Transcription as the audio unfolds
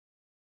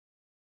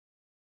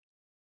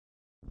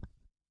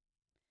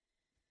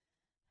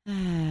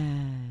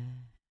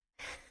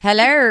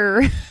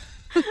Hello.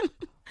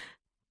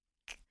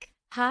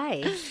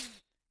 Hi.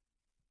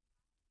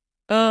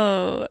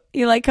 Oh,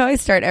 you like how I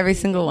start every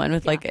single one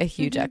with like a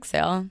huge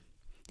exhale?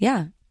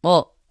 Yeah.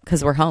 Well,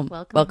 because we're home.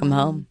 Welcome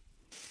home.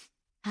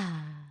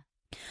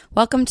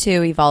 Welcome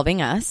to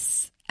Evolving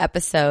Us,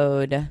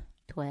 episode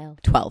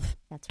 12. 12.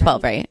 That's right.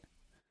 12, right?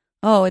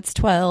 Oh, it's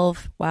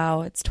 12.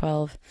 Wow, it's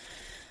 12.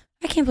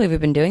 I can't believe we've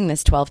been doing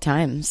this 12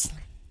 times.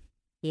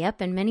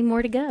 Yep, and many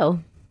more to go.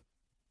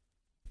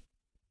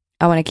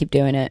 I want to keep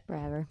doing it.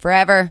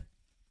 Forever.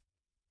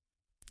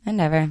 And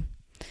never.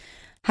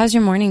 How's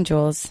your morning,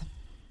 Jules?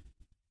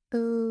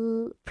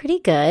 Pretty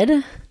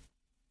good,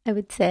 I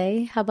would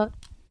say. How about...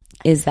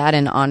 Is that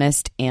an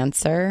honest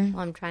answer?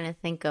 Well, I'm trying to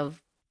think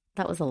of...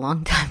 That was a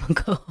long time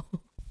ago.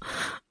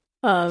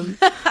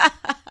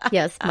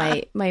 Yes,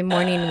 my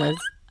morning was...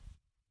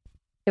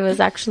 It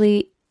was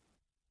actually...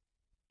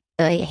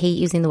 I hate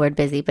using the word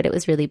busy, but it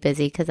was really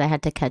busy because I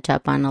had to catch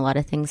up on a lot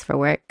of things for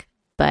work.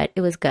 But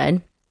it was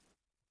good.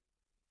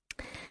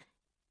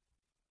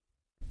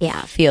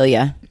 Yeah. Feel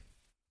ya.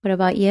 What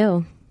about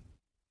you?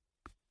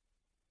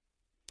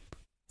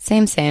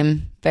 Same.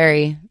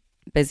 Very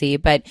busy.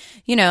 But,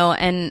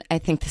 and I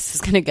think this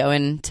is going to go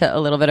into a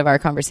little bit of our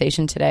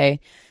conversation today.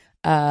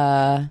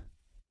 My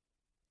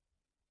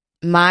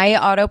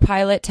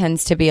autopilot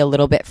tends to be a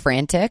little bit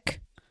frantic.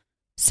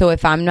 So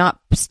if I'm not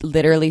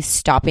literally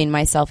stopping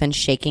myself and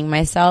shaking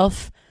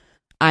myself,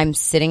 I'm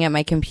sitting at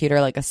my computer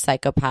like a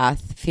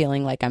psychopath,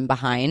 feeling like I'm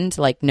behind,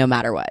 like no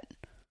matter what.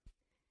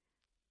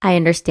 I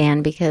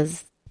understand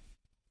because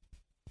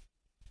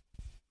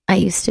I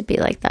used to be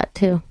like that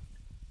too.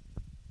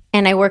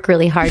 And I work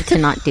really hard to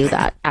not do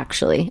that,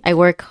 actually. I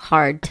work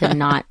hard to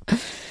not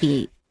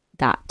be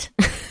that.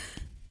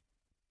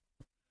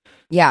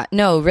 Yeah,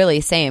 no,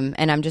 really, same.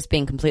 And I'm just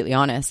being completely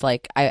honest.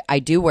 Like, I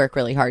do work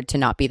really hard to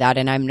not be that,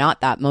 and I'm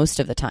not that most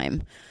of the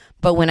time.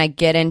 But when I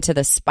get into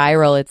the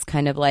spiral, it's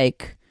kind of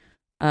like,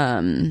 I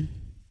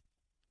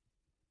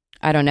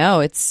don't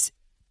know.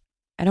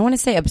 I don't want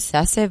to say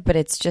obsessive, but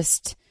it's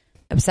just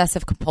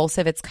obsessive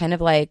compulsive. It's kind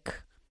of like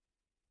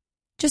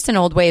just an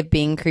old way of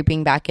being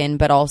creeping back in,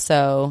 but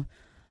also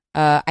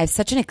I have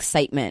such an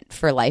excitement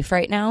for life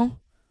right now.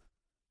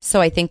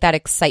 So I think that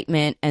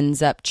excitement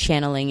ends up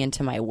channeling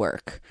into my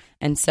work.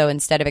 And so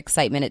instead of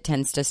excitement, it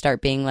tends to start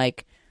being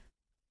like,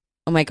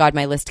 oh my God,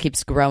 my list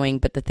keeps growing,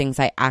 but the things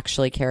I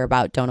actually care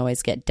about don't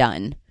always get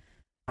done.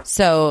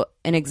 So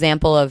an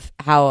example of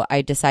how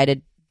I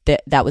decided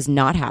that was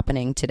not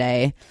happening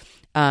today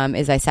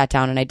is I sat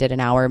down and I did an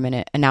hour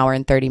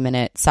and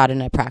 30-minute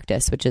sadhana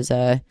practice, which is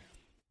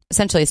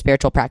essentially a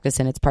spiritual practice,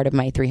 and it's part of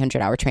my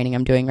 300-hour training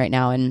I'm doing right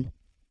now. And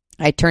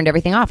I turned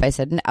everything off. I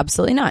said,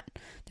 absolutely not.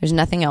 There's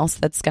nothing else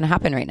that's going to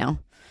happen right now.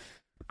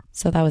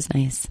 So that was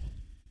nice.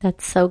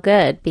 That's so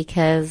good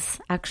because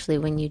actually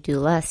when you do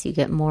less, you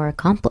get more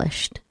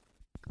accomplished.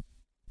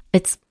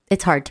 It's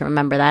hard to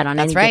remember that on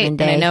any given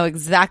day. And I know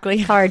exactly.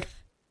 It's hard.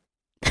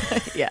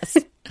 Yes.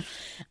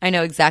 I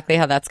know exactly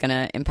how that's going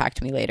to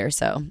impact me later.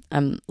 So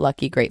I'm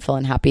lucky, grateful,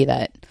 and happy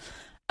that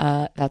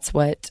that's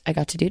what I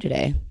got to do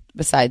today,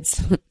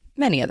 besides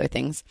many other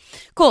things.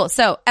 Cool.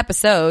 So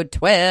episode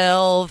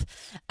 12.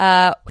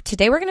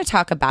 Today we're going to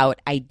talk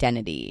about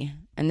identity.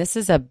 And this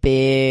is a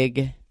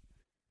big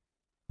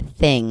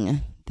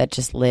thing that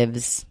just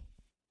lives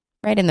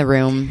right in the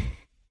room,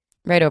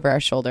 right over our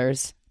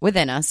shoulders,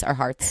 within us, our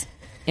hearts,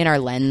 in our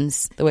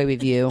lens, the way we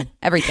view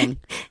everything,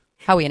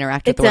 how we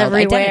interact with the world.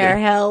 It's everywhere.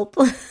 Identity. Help.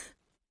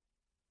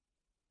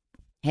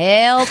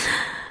 Help.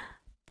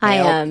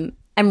 I'm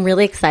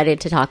really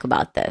excited to talk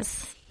about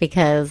this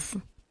because,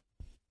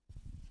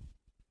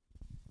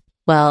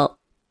 well,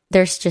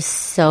 there's just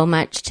so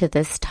much to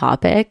this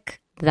topic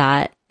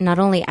that not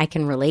only I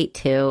can relate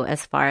to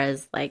as far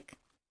as like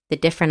the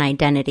different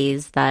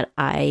identities that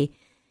I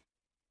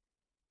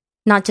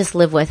not just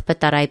live with,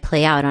 but that I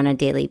play out on a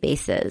daily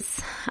basis.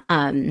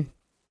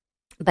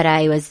 But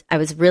I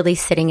was really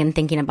sitting and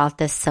thinking about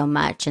this so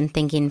much and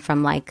thinking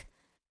from like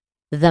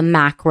the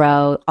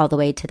macro all the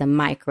way to the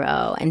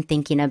micro and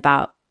thinking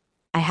about,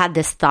 I had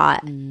this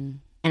thought and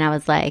I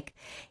was like,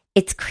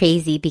 it's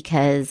crazy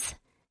because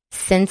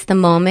since the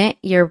moment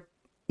you're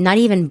not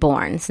even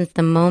born, since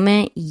the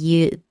moment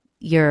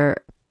your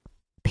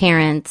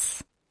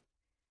parents,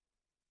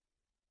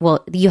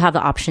 well, you have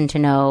the option to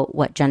know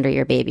what gender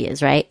your baby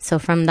is, right? So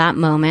from that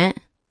moment,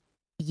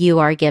 you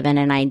are given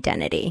an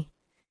identity,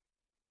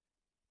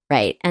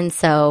 right? And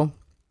so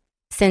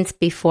since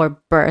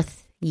before birth,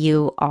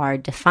 you are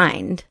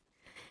defined.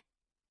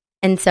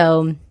 And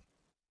so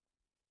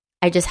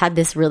I just had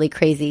this really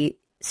crazy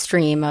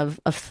stream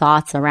of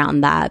thoughts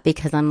around that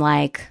because I'm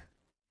like,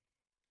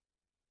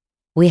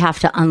 we have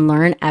to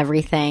unlearn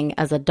everything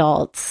as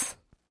adults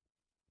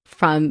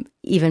from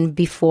even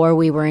before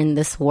we were in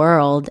this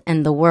world.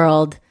 And the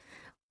world,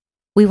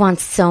 we want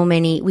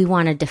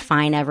to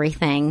define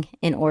everything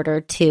in order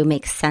to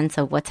make sense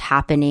of what's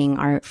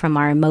happening, from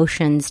our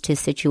emotions to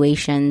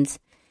situations.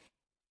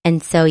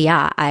 And so,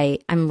 yeah,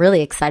 I'm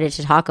really excited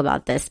to talk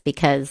about this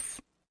because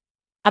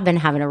I've been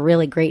having a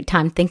really great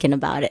time thinking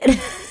about it.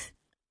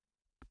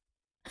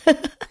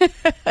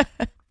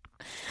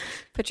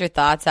 Put your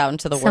thoughts out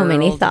into the world. So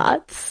many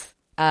thoughts.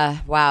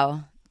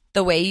 Wow.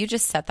 The way you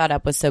just set that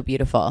up was so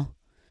beautiful.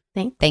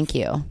 Thanks. Thank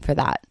you for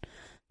that.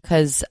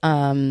 Because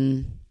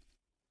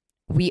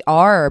we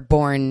are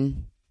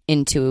born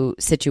into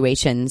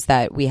situations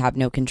that we have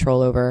no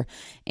control over.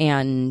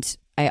 And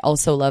I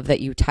also love that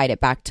you tied it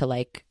back to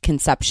like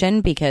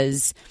conception,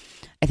 because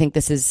I think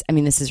this is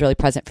really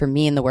present for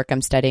me in the work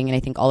I'm studying. And I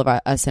think all of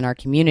us in our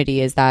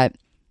community is that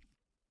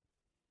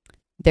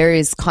there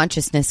is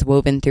consciousness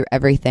woven through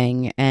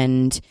everything.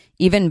 And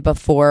even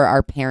before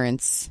our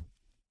parents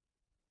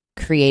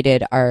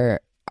created our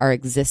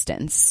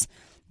existence,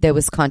 there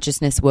was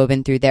consciousness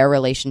woven through their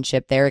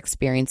relationship, their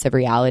experience of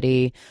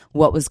reality,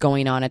 what was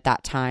going on at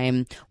that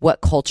time,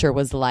 what culture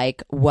was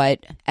like,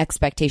 what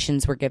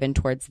expectations were given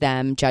towards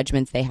them,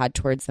 judgments they had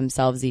towards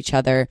themselves, each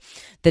other,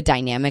 the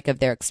dynamic of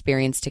their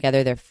experience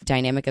together, their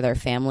dynamic of their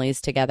families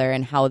together,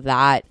 and how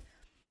that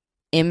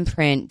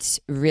imprint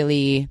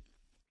really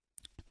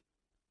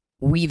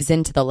weaves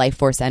into the life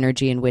force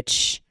energy in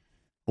which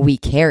we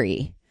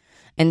carry.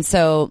 And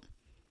so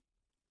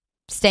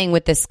staying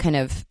with this kind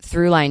of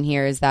through line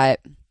here is that,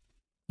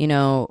 you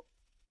know,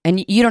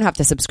 and you don't have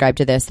to subscribe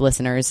to this,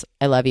 listeners.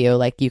 I love you.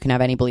 Like, you can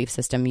have any belief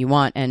system you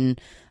want, and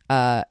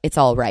it's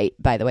all right.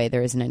 By the way,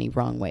 there isn't any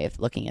wrong way of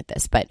looking at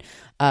this. But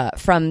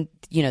from,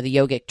 you know, the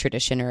yogic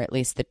tradition, or at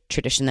least the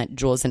tradition that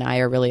Jules and I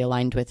are really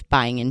aligned with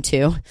buying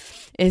into,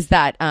 is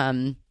that,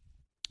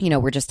 you know,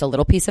 we're just a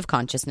little piece of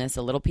consciousness,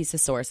 a little piece of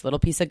source, a little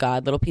piece of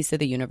God, little piece of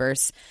the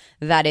universe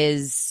that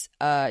is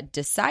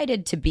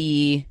decided to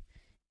be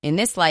in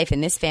this life,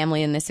 in this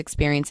family, in this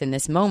experience, in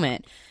this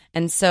moment.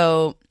 And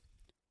so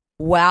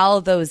while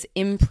those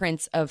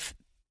imprints of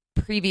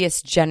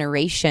previous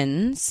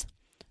generations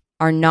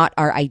are not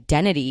our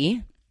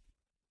identity,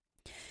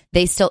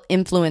 they still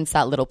influence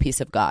that little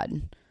piece of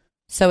God.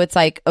 So it's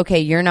like,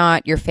 okay, you're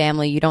not your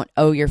family. You don't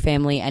owe your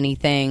family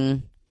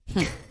anything.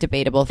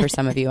 Debatable for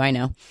some of you, I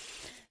know.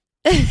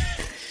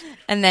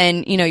 And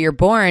then, you know, you're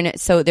born.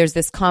 So there's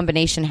this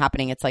combination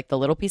happening. It's like the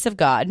little piece of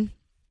God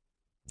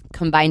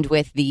combined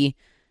with the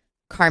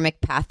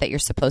karmic path that you're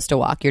supposed to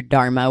walk, your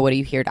dharma. What are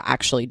you here to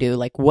actually do?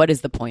 Like, what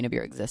is the point of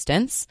your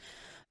existence?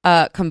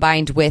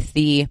 Combined with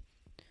the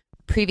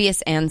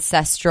previous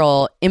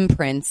ancestral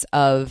imprints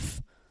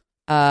of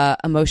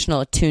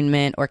emotional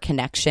attunement or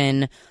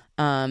connection,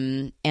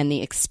 and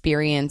the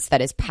experience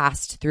that is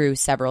passed through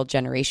several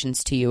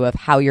generations to you of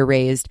how you're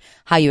raised,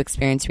 how you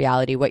experience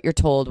reality, what you're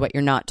told, what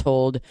you're not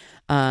told,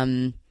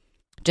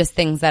 just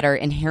things that are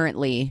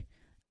inherently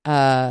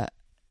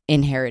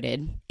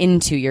inherited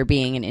into your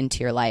being and into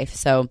your life.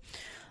 So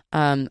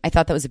I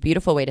thought that was a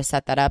beautiful way to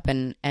set that up,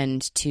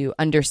 and to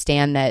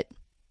understand that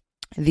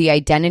the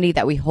identity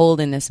that we hold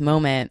in this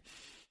moment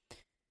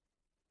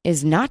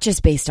is not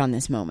just based on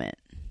this moment.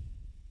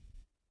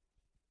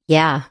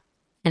 Yeah.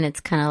 And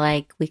it's kind of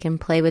like we can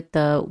play with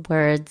the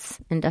words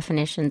and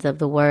definitions of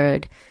the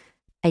word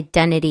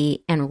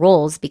identity and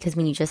roles, because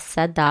when you just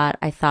said that,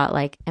 I thought,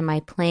 like, am I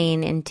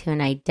playing into an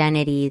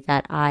identity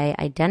that I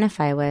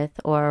identify with,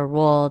 or a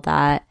role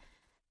that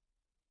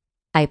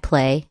I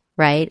play,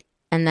 right?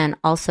 And then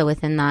also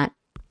within that,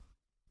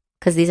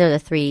 because these are the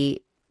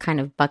three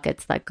kind of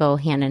buckets that go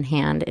hand in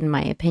hand, in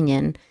my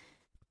opinion,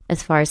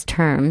 as far as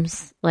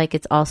terms. Like,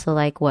 it's also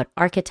like, what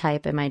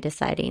archetype am I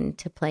deciding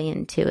to play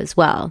into as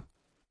well?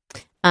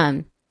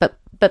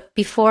 But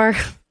before,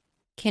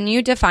 can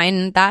you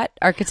define that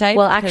archetype?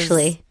 Well,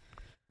 actually,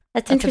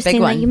 that's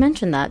interesting that you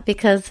mentioned that,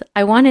 because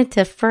I wanted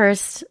to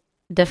first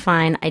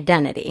define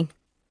identity.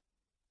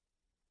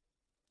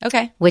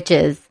 Okay. Which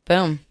is,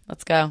 boom,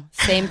 let's go.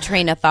 Same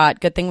train of thought.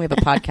 Good thing we have a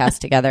podcast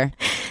together.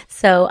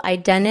 So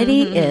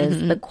identity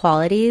is the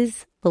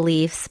qualities,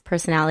 beliefs,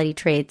 personality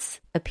traits,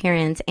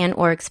 appearance, and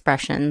or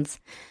expressions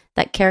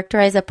that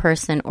characterize a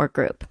person or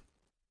group.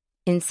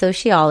 In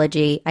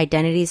sociology,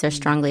 identities are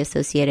strongly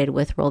associated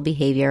with role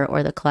behavior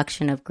or the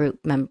collection of group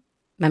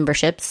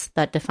memberships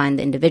that define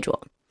the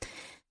individual.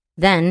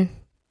 Then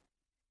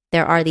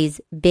there are these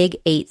big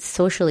 8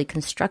 socially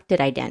constructed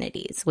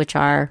identities, which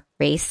are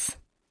race,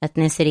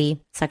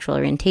 ethnicity, sexual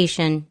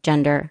orientation,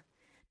 gender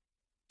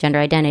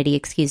identity,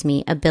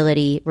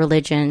 ability,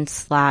 religion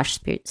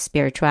 /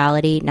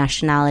 spirituality,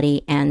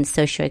 nationality, and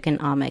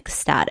socioeconomic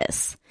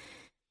status.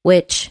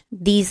 Which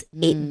these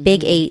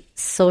big 8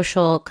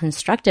 social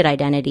constructed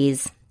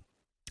identities,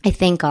 I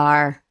think,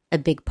 are a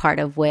big part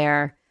of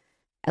where,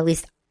 at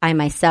least I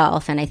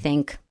myself, and I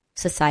think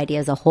society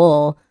as a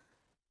whole,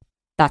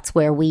 that's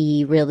where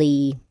we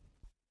really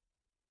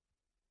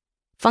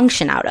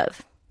function out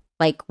of.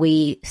 Like,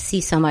 we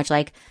see so much,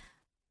 like,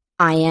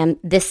 I am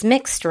this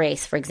mixed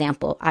race, for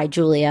example. I,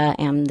 Julia,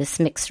 am this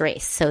mixed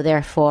race. So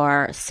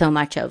therefore, so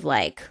much of,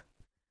 like,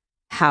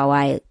 how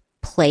I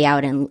play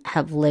out and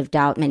have lived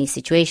out many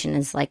situations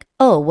is like,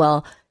 oh,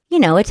 well, you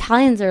know,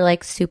 Italians are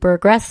like super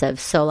aggressive.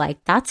 So like,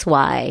 that's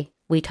why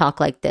we talk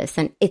like this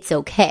and it's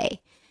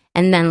okay.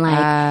 And then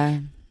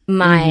like,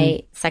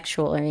 my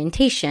sexual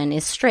orientation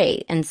is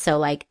straight. And so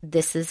like,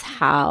 this is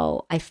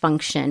how I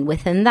function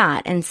within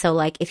that. And so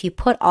like, if you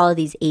put all of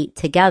these 8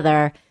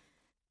 together,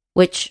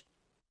 which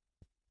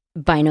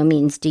by no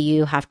means do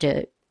you have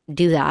to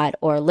do that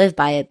or live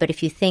by it. But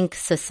if you think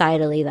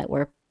societally that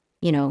we're,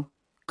 you know,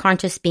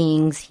 conscious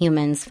beings,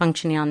 humans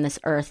functioning on this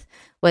earth,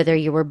 whether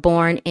you were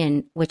born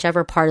in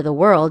whichever part of the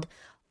world,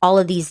 all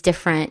of these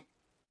different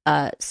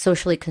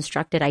socially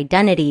constructed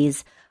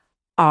identities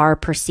are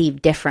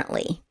perceived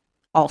differently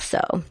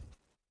also.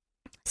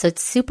 So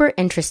it's super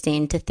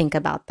interesting to think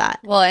about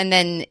that. Well, and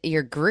then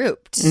you're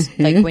grouped.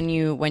 Like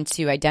once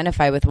you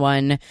identify with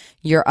one,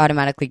 you're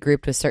automatically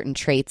grouped with certain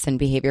traits and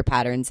behavior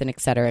patterns and et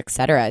cetera, et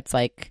cetera. It's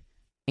like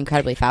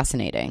incredibly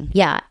fascinating.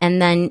 Yeah.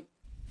 And then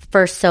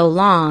for so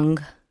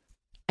long,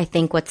 I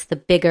think what's the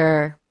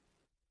bigger,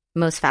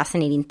 most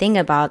fascinating thing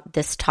about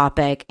this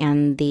topic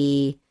and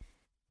the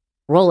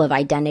role of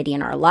identity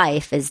in our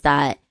life is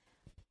that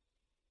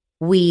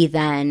we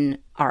then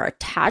are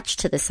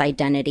attached to this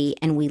identity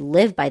and we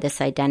live by this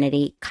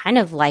identity kind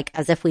of like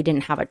as if we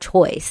didn't have a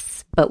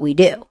choice, but we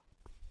do.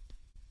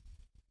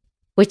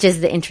 Which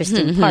is the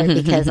interesting part,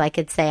 because I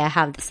could say I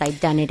have this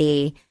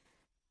identity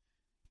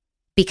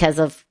because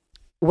of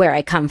where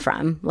I come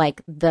from.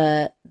 Like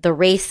the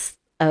race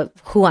of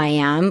who I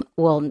am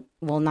will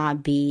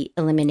not be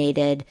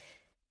eliminated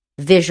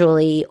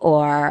visually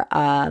or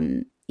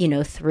you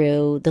know,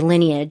 through the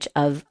lineage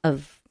of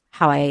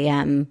how I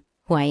am,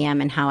 who I am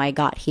and how I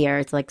got here.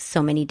 It's like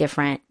so many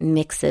different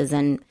mixes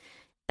and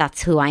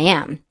that's who I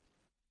am.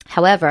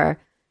 However,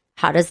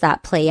 how does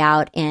that play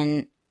out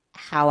in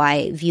how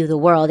I view the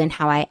world and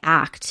how I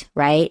act,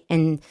 right?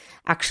 And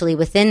actually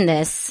within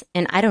this,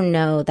 and I don't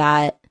know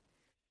that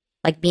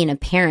like being a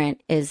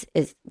parent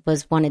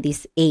was one of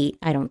these 8.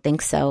 I don't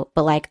think so.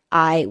 But like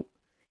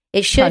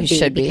it should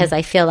be because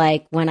I feel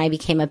like when I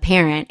became a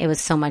parent, it was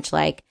so much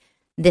like,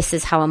 this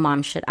is how a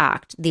mom should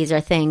act. These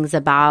are things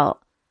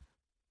about,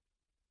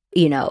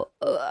 you know,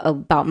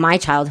 about my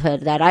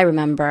childhood that I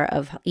remember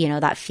of, you know,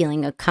 that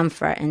feeling of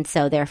comfort. And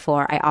so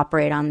therefore I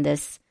operate on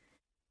this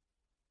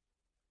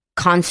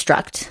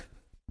construct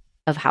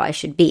of how I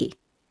should be.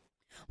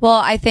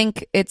 Well, I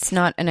think it's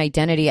not an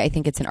identity. I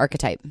think it's an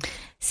archetype.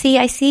 See,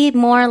 I see it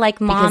more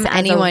like mom. Because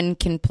anyone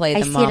can play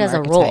the mom archetype. I see it as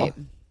a role.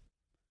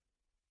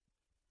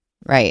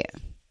 Right.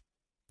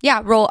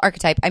 Yeah, role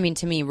archetype. I mean,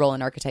 to me, role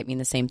and archetype mean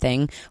the same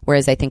thing.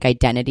 Whereas I think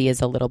identity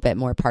is a little bit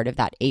more part of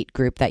that 8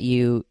 group that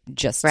you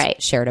just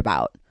shared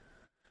about.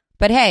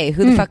 But hey,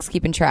 who the fuck's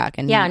keeping track?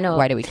 And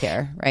why do we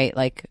care? Right?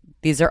 Like,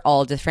 these are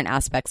all different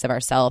aspects of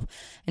ourselves.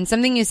 And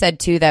something you said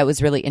too that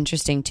was really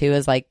interesting too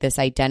is like this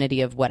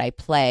identity of what I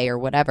play or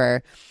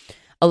whatever.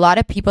 A lot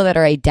of people that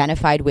are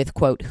identified with,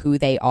 quote, who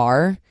they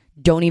are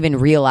don't even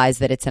realize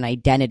that it's an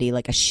identity,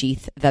 like a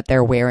sheath that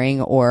they're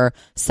wearing or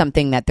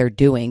something that they're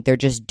doing. They're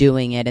just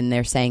doing it and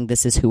they're saying,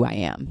 this is who I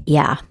am.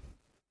 Yeah.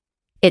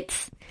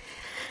 It's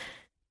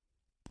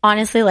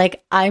honestly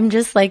like, I'm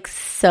just like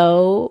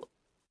so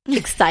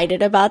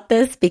excited about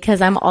this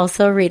because I'm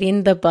also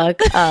reading the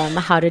book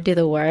How to Do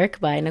the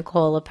Work by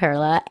Nicole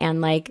Perla, and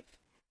like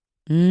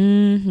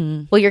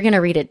well, you're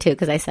gonna read it too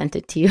because I sent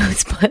it to you.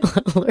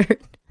 Spoiler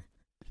alert.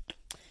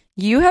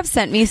 You have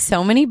sent me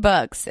so many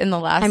books in the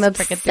last I'm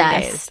freaking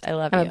 3 days. I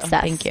love you. Obsessed.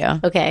 Thank you.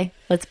 Okay,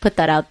 let's put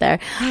that out there.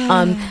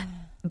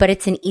 But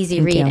it's an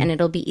easy read and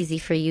it'll be easy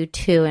for you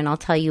too, and I'll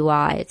tell you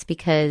why. It's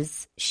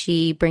because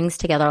she brings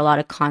together a lot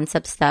of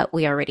concepts that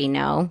we already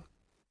know.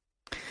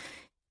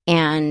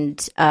 And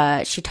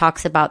she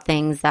talks about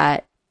things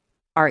that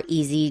are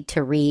easy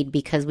to read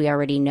because we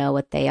already know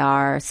what they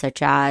are,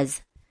 such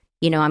as,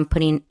 you know, I'm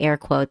putting air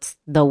quotes,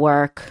 the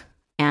work,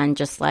 and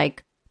just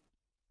like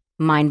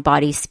mind,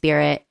 body,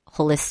 spirit,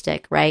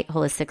 holistic, right?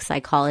 Holistic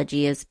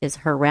psychology is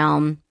her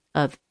realm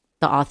of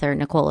the author,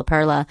 Nicole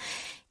Perla.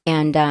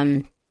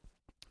 And,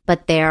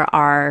 but there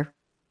are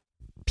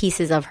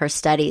pieces of her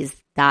studies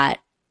that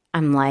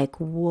I'm like,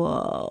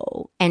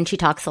 whoa. And she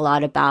talks a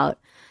lot about,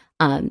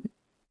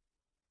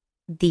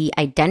 the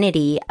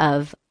identity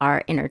of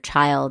our inner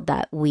child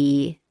that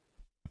we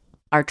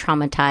are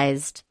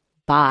traumatized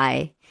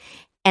by.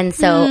 And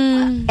so,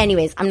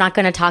 anyways, I'm not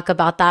going to talk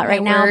about that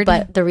right now,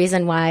 but the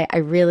reason why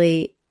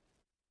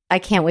I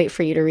can't wait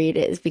for you to read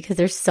it is because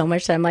there's so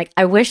much that I'm like,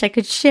 I wish I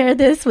could share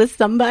this with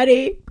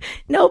somebody.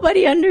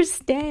 Nobody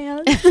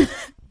understands.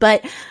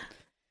 But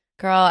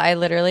girl, I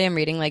literally am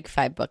reading like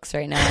 5 books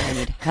right now and I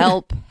need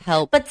help.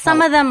 But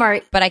some of them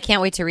are, but I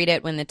can't wait to read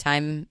it when the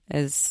time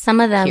is some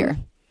of them here.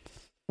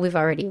 We've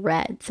already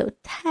read. So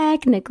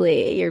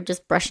technically you're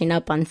just brushing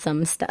up on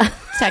some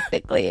stuff.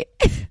 Technically.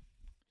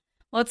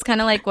 Well, it's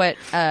kind of like what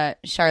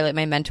Charlotte,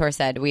 my mentor,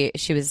 said.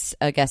 She was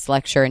a guest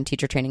lecturer and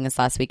teacher training this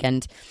last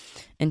weekend.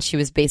 And she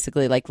was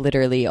basically like,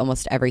 literally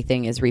almost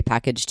everything is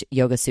repackaged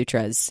Yoga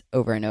Sutras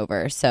over and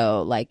over.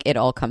 So like it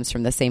all comes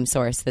from the same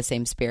source, the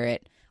same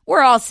spirit.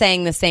 We're all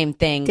saying the same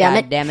thing.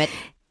 God damn it.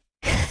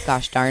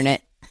 Gosh darn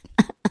it.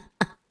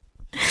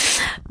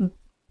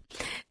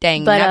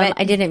 Dang. But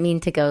I didn't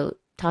mean to go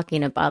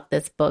talking about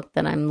this book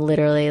that I'm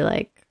literally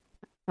like,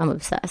 I'm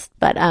obsessed.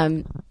 But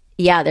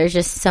yeah, there's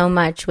just so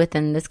much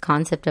within this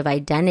concept of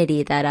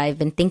identity that I've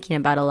been thinking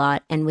about a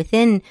lot. And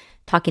within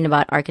talking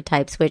about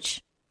archetypes,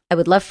 which I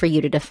would love for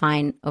you to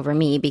define over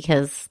me,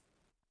 because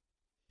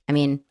I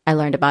mean, I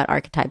learned about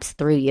archetypes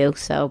through you.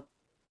 So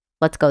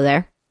let's go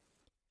there.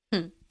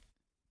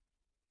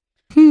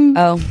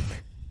 Oh,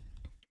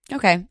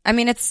 okay. I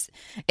mean, it's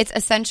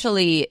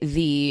essentially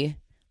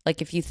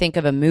like if you think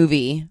of a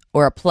movie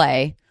or a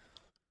play,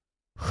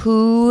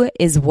 who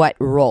is what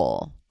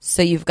role?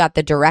 So you've got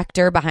the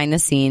director behind the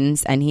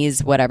scenes, and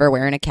he's whatever,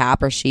 wearing a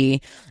cap, or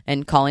she,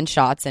 and calling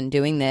shots and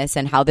doing this,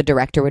 and how the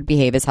director would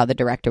behave is how the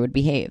director would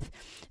behave.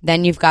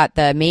 Then you've got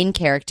the main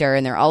character,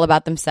 and they're all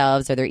about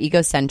themselves, or they're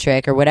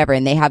egocentric or whatever,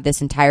 and they have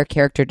this entire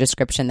character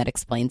description that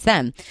explains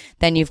them.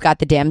 Then you've got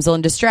the damsel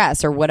in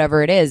distress or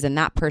whatever it is, and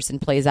that person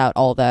plays out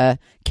all the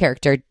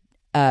character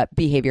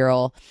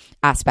behavioral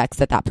aspects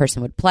that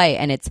person would play,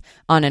 and it's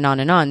on and on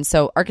and on.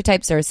 So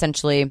archetypes are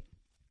essentially,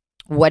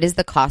 what is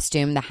the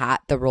costume, the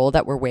hat, the role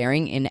that we're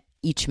wearing in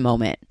each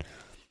moment?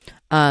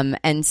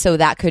 And so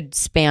that could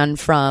span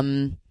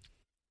from,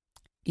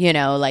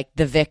 like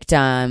the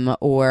victim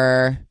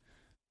or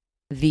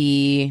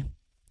the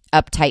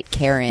uptight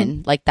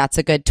Karen. Like that's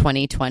a good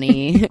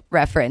 2020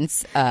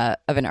 reference of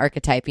an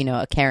archetype,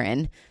 a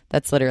Karen.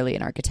 That's literally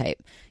an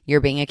archetype.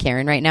 You're being a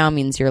Karen right now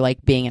means you're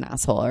like being an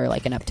asshole or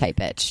like an uptight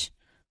bitch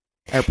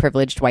or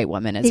privileged white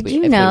woman. Did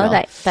you know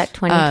that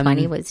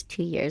 2020 was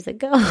 2 years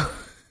ago?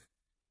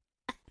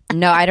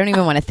 No, I don't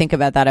even want to think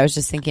about that. I was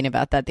just thinking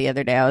about that the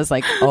other day. I was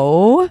like,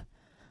 oh,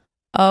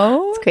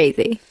 it's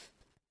crazy.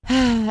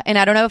 And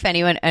I don't know if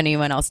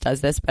anyone else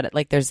does this, but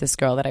like there's this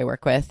girl that I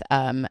work with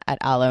at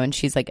Aloe, and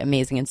she's like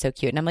amazing and so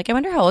cute. And I'm like, I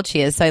wonder how old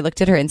she is. So I looked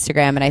at her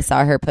Instagram and I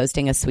saw her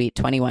posting a sweet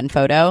 21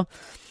 photo,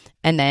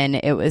 and then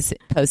it was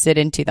posted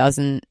in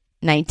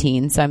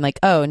 2019. So I'm like,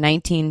 oh,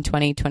 19,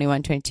 20,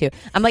 21, 22.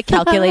 I'm like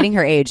calculating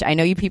her age. I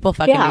know you people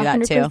fucking do that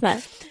 100%.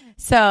 Too.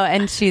 So,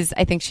 and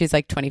I think she's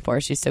like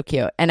 24. She's so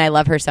cute. And I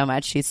love her so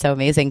much. She's so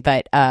amazing.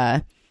 But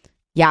yeah,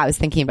 I was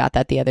thinking about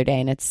that the other day,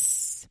 and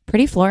it's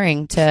pretty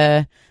flooring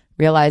to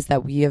realize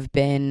that we've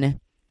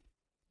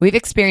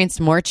experienced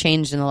more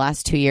change in the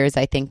last 2 years,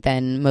 I think,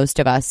 than most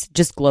of us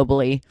just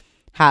globally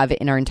have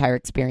in our entire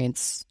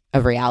experience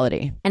of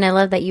reality. And I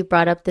love that you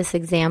brought up this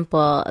example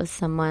of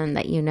someone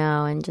that you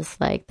know and just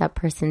like that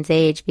person's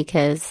age,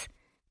 because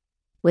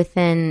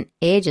within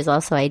age is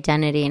also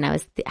identity. And I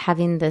was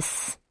having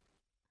this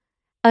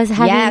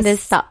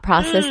thought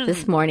process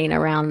this morning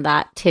around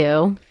that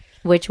too,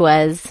 which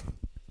was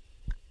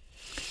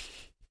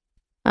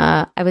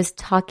I was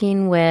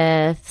talking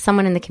with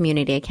someone in the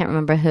community, I can't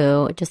remember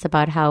who, just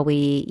about how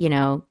we,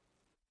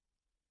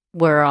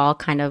 we're all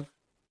kind of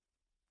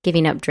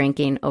giving up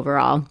drinking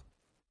overall.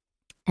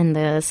 And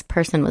this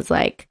person was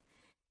like,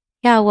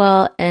 yeah,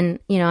 well, and,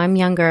 I'm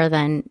younger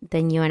than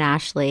you and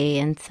Ashley.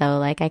 And so,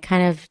 like, I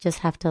kind of just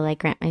have to, like,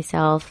 grant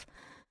myself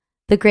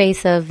the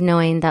grace of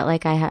knowing that,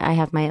 like, I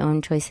have my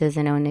own choices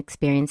and own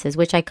experiences,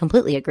 which I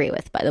completely agree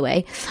with, by the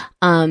way.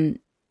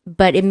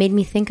 But it made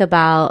me think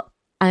about,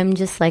 I'm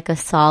just like a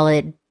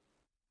solid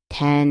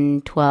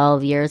 10,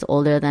 12 years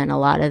older than a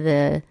lot of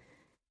the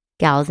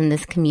gals in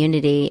this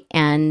community.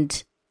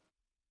 And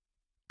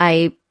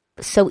I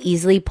so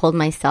easily pulled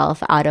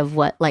myself out of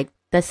what, like,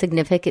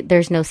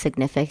 there's no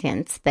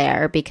significance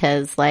there,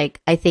 because, like,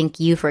 I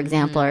think you, for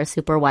example, are a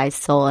super wise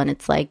soul, and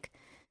it's like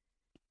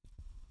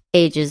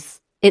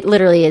it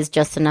literally is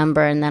just a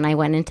number. And then I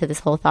went into this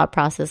whole thought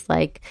process,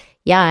 like,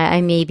 yeah, I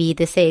may be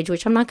this age,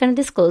 which I'm not going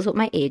to disclose what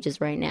my age is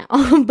right now,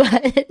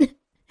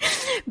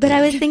 but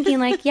I was thinking,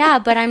 like, yeah,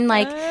 but I'm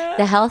like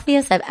the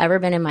healthiest I've ever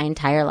been in my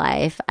entire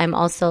life. I'm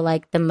also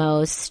like the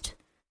most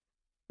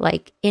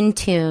like in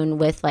tune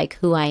with like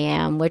who I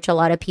am, which a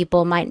lot of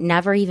people might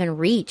never even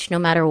reach, no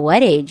matter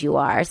what age you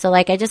are. So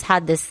like I just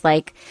had this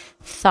like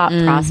thought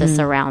process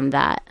around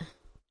that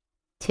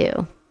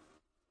too.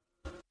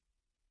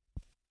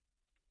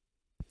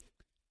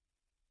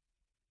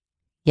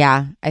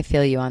 Yeah, I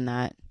feel you on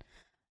that.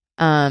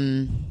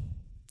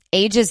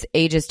 Age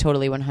is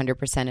totally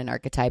 100% an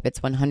archetype.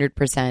 It's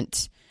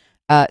 100%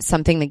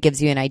 something that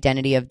gives you an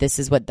identity of this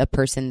is what the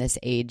person this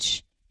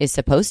age is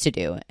supposed to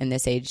do, and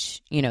this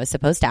age, is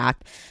supposed to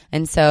act.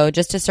 And so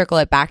just to circle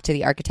it back to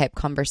the archetype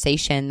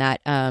conversation, that,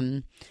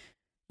 in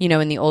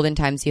the olden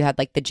times you had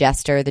like the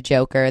jester, the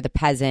joker, the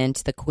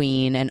peasant, the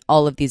queen, and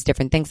all of these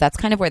different things. That's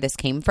kind of where this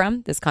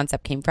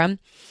concept came from.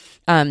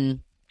 And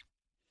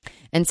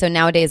so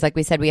nowadays, like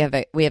we said, we have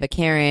a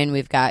Karen,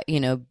 we've got,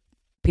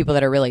 people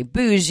that are really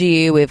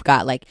bougie, we've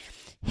got like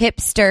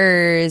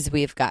hipsters,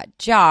 we've got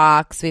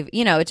jocks, it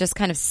just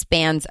kind of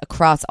spans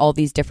across all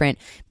these different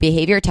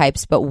behavior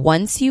types. But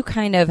once you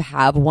kind of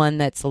have one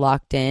that's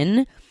locked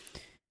in,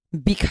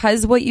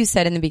 because what you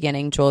said in the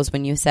beginning, Jules,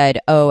 when you said,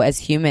 oh, as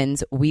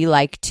humans, we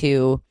like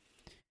to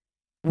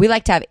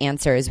have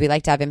answers, we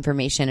like to have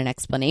information and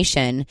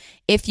explanation.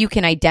 If you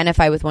can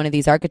identify with one of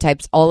these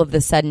archetypes, all of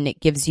a sudden it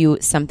gives you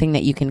something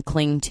that you can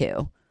cling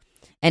to.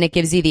 And it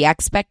gives you the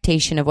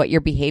expectation of what your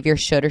behavior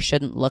should or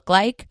shouldn't look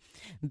like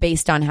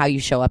based on how you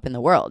show up in the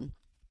world.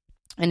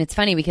 And it's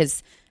funny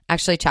because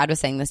Actually, Chad was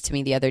saying this to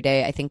me the other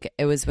day. I think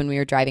it was when we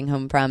were driving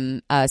home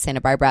from Santa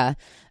Barbara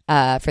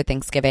for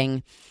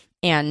Thanksgiving.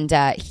 And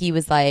he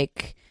was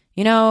like,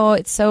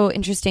 it's so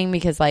interesting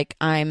because like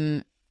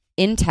I'm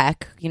in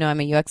tech,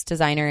 I'm a UX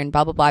designer and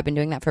blah, blah, blah. I've been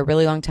doing that for a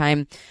really long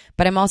time,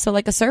 but I'm also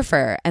like a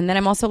surfer. And then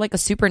I'm also like a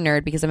super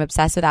nerd because I'm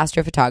obsessed with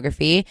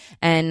astrophotography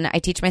and I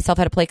teach myself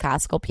how to play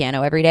classical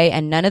piano every day.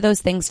 And none of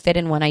those things fit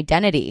in one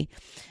identity.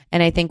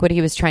 And I think what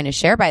he was trying to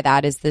share by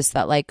that is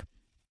that like,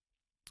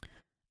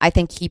 I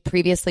think he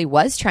previously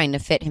was trying to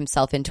fit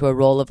himself into a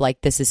role of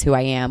like, this is who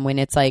I am, when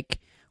it's like,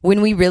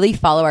 when we really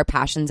follow our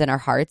passions and our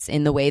hearts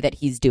in the way that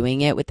he's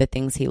doing it with the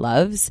things he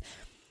loves,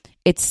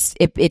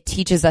 it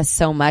teaches us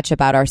so much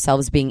about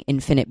ourselves being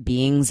infinite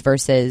beings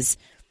versus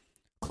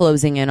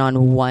closing in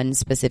on one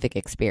specific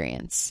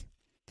experience.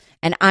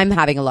 And I'm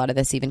having a lot of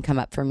this even come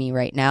up for me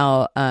right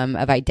now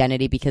of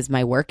identity because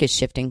my work is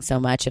shifting so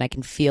much and I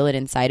can feel it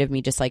inside of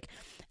me just like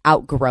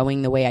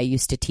outgrowing the way I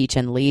used to teach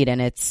and lead.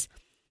 And it's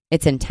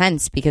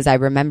intense because I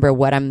remember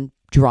what I'm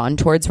drawn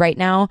towards right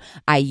now.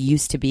 I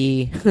used to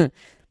be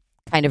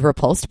kind of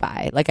repulsed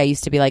by. Like I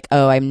used to be like,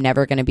 oh, I'm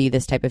never going to be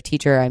this type of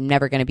teacher. I'm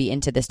never going to be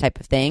into this type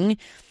of thing.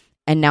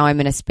 And now I'm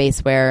in a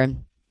space where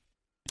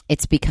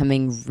it's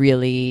becoming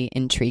really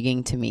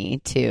intriguing to me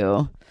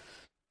to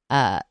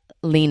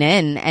lean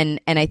in. And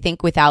I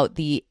think without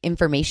the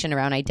information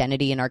around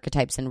identity and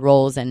archetypes and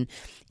roles and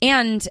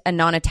a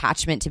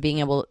non-attachment to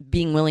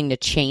being willing to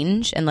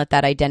change and let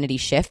that identity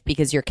shift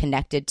because you're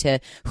connected to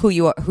who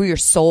your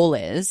soul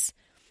is,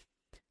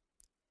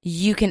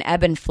 you can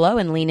ebb and flow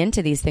and lean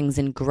into these things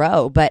and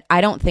grow. But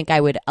I don't think I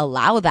would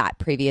allow that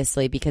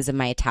previously because of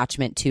my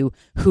attachment to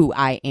who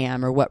I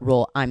am or what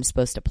role I'm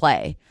supposed to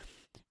play.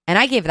 And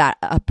I gave that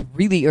up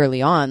really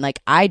early on. Like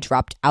I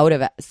dropped out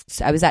of it.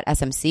 I was at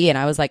SMC and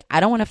I was like, I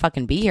don't want to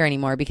fucking be here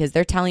anymore because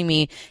they're telling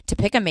me to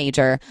pick a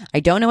major.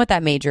 I don't know what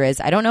that major is.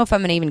 I don't know if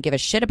I'm going to even give a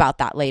shit about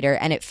that later.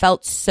 And it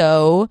felt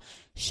so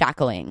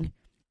shackling.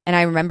 And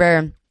I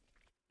remember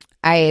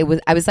I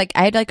was like,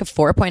 I had like a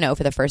 4.0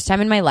 for the first time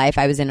in my life.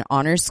 I was in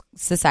honors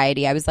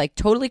society. I was like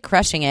totally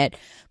crushing it.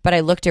 But I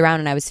looked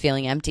around and I was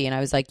feeling empty. And I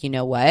was like, you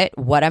know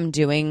what I'm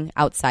doing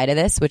outside of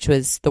this, which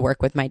was the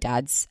work with my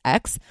dad's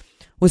ex,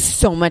 was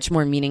so much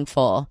more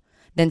meaningful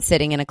than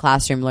sitting in a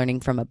classroom learning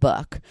from a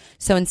book.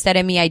 So instead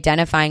of me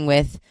identifying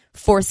with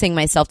forcing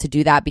myself to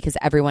do that because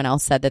everyone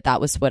else said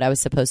that was what I was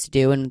supposed to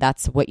do and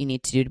that's what you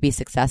need to do to be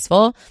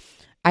successful,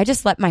 I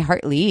just let my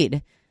heart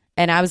lead.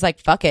 And I was like,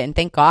 fuck it. And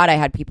thank God I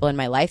had people in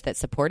my life that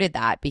supported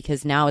that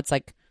because now it's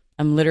like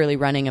I'm literally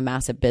running a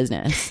massive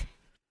business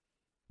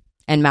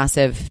and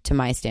massive to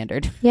my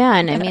standard. Yeah.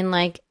 And I mean,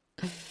 like,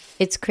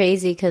 it's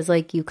crazy because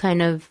like you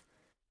kind of,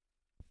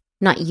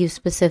 not you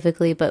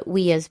specifically, but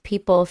we as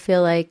people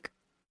feel like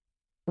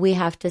we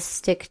have to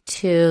stick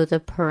to the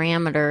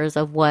parameters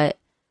of what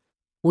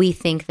we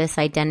think this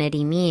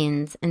identity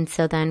means. And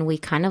so then we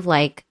kind of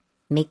like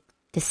make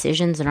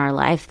decisions in our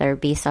life that are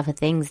based off of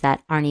things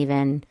that aren't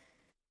even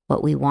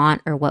what we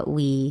want or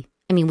we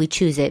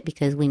choose it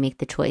because we make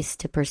the choice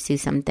to pursue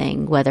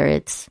something, whether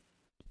it's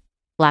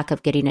lack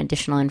of getting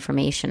additional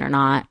information or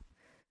not.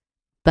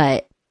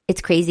 But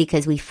it's crazy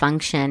because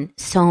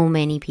so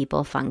many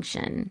people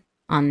function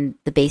on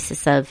the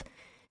basis of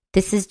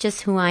this is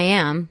just who I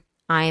am.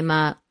 I'm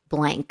a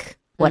blank,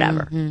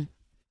 whatever,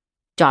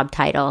 job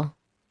title.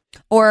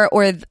 Or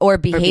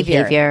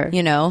behavior,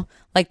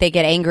 like they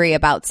get angry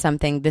about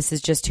something. This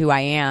is just who I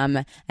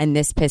am. And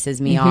this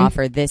pisses me off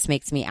or this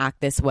makes me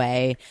act this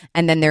way.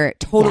 And then they're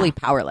totally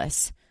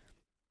powerless.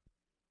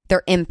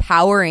 They're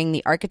empowering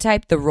the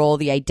archetype, the role,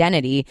 the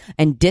identity,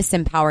 and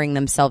disempowering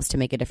themselves to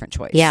make a different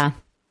choice. Yeah.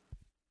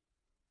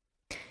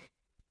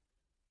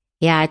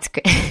 Yeah, it's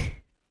great.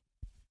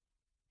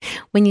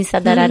 When you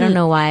said that, I don't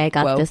know why I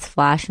got this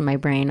flash in my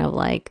brain of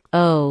like,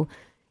 oh,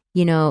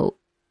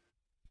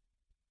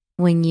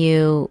 when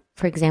you,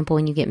 for example,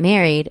 when you get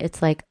married,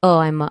 it's like, oh,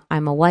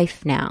 I'm a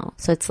wife now.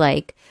 So it's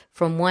like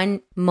from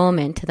one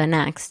moment to the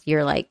next,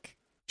 you're like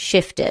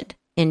shifted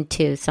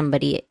into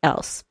somebody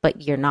else,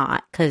 but you're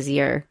not because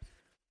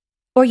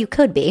or you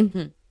could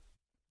be.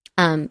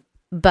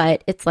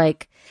 But it's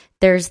like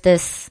there's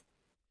this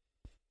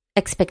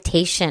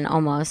expectation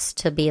almost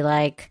to be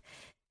like,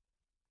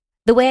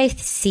 the way I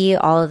see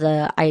all of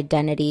the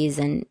identities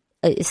and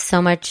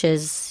so much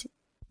is,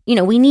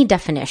 we need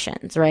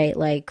definitions, right?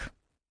 Like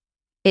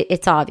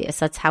it's obvious.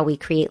 That's how we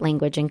create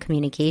language and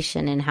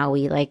communication and how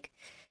we like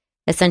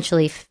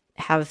essentially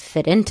have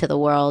fit into the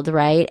world,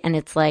 right? And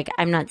it's like,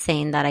 I'm not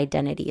saying that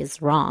identity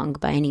is wrong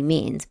by any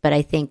means, but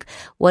I think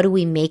what do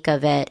we make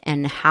of it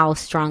and how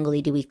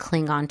strongly do we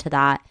cling on to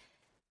that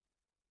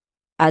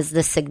as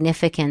the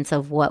significance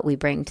of what we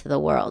bring to the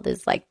world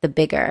is like the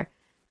bigger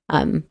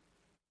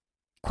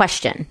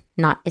question.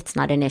 It's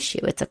not an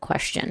issue, it's a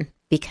question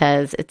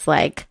because it's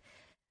like,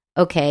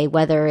 okay,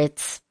 whether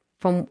it's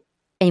from,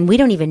 and we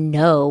don't even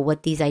know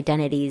what these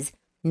identities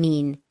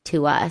mean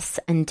to us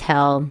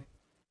until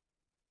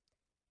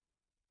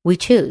we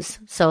choose.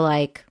 So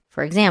like,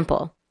 for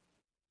example,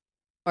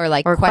 Or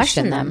like or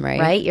question them,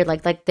 right? You're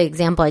like the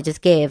example I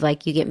just gave,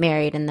 like you get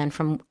married and then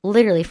from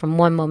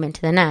one moment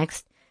to the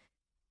next,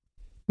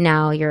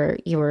 now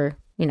you were,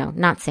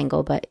 not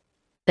single, but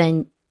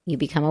then you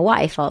become a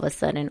wife all of a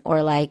sudden,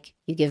 or like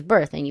you give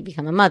birth and you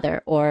become a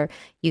mother, or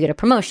you get a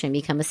promotion,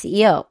 become a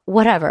CEO,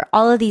 whatever.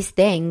 All of these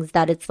things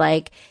that it's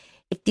like,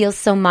 it feels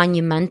so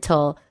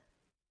monumental,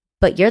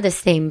 but you're the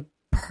same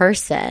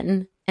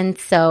person. And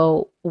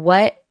so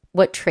what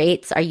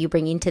traits are you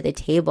bringing to the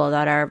table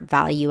that are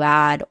value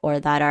add or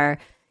that are,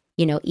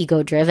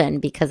 ego driven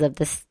because of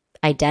this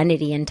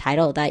identity and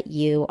title that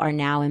you are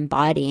now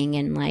embodying?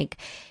 And like,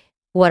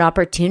 what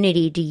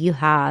opportunity do you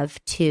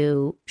have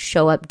to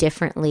show up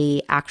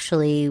differently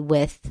actually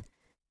with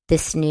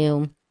this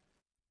new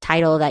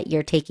title that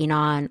you're taking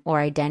on, or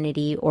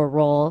identity or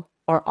role,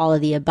 or all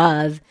of the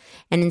above?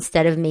 And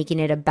instead of making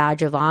it a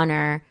badge of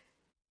honor,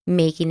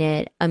 making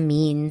it a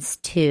means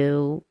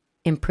to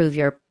improve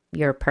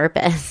your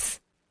purpose,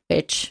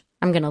 which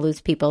I'm going to lose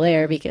people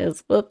there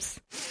because whoops.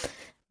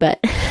 But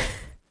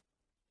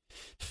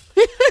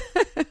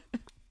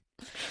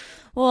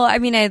well, I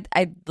mean,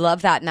 I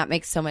love that. And that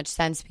makes so much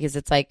sense because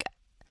it's like,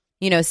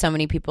 so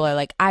many people are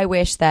like, I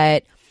wish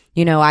that,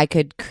 I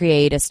could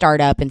create a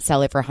startup and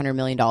sell it for $100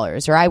 million.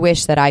 Or I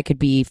wish that I could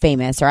be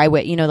famous. Or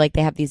like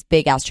they have these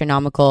big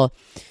astronomical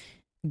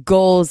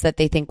goals that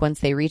they think once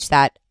they reach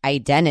that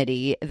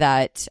identity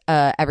that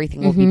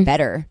everything will be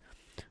better.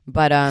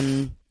 But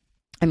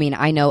I mean,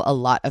 I know a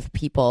lot of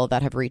people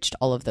that have reached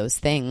all of those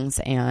things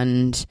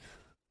and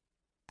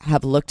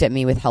have looked at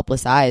me with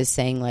helpless eyes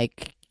saying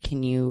like,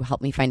 can you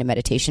help me find a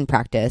meditation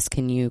practice?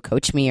 Can you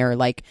coach me or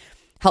like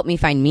help me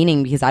find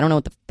meaning because I don't know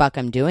what the fuck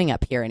I'm doing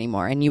up here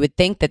anymore? And you would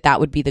think that that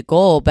would be the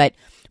goal. But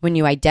when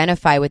you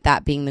identify with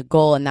that being the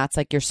goal and that's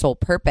like your sole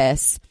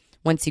purpose,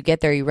 once you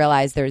get there, you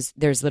realize there's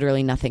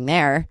literally nothing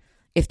there.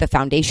 If the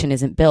foundation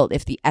isn't built,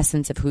 if the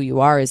essence of who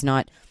you are is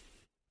not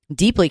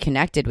deeply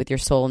connected with your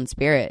soul and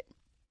spirit.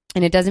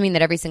 And it doesn't mean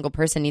that every single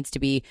person needs to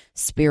be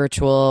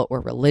spiritual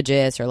or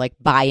religious or like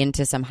buy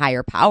into some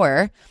higher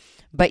power,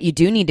 but you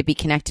do need to be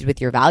connected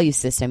with your value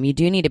system. You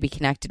do need to be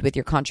connected with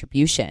your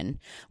contribution.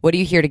 What are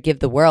you here to give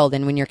the world?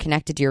 And when you're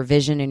connected to your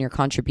vision and your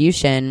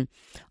contribution,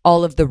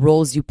 all of the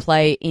roles you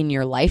play in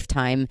your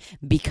lifetime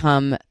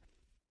become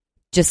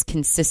just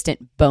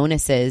consistent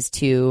bonuses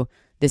to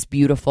this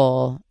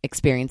beautiful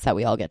experience that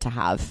we all get to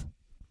have.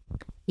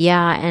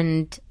 Yeah.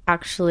 And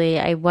actually,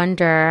 I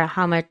wonder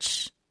how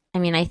much,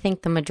 I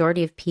think the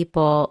majority of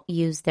people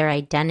use their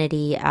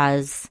identity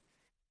as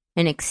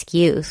an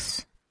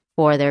excuse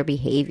for their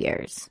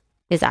behaviors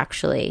is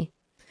actually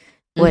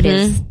what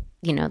is,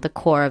 the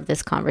core of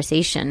this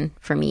conversation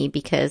for me,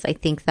 because I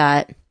think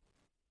that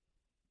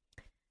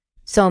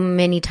so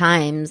many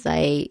times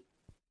I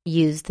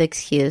use the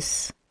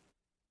excuse,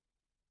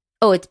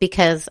 oh, it's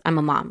because I'm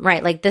a mom,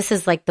 right? Like this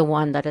is like the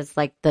one that is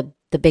like the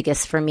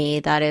biggest for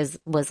me. That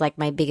was like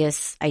my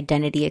biggest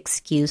identity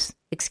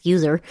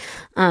excuser.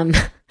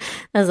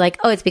 I was like,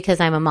 oh, it's because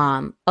I'm a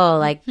mom. Oh,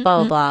 like blah,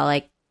 blah, blah.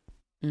 Like,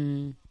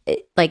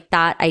 like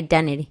that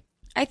identity.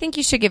 I think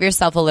you should give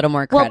yourself a little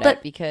more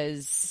credit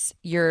because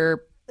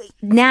you're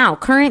now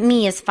current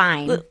me is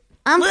fine.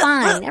 I'm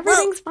fine.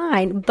 Everything's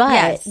fine. But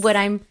yes.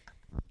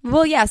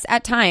 Well, yes,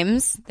 at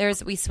times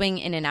we swing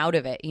in and out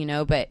of it,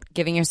 but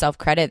giving yourself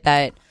credit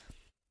that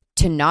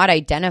to not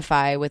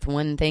identify with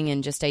one thing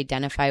and just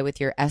identify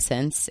with your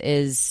essence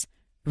is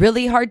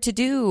really hard to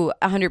do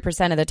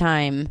 100% of the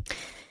time.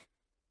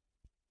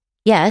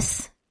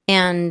 Yes.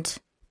 And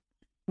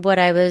what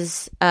I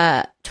was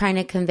trying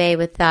to convey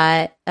with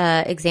that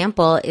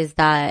example is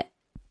that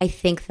I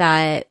think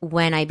that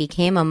when I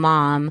became a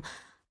mom,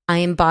 I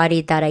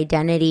embodied that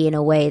identity in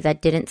a way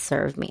that didn't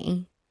serve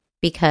me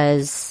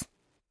because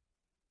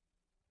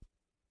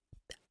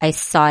I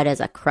saw it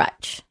as a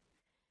crutch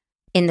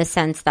in the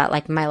sense that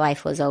like my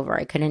life was over.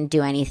 I couldn't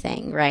do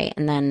anything, right?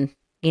 And then,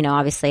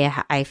 obviously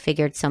I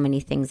figured so many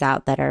things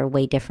out that are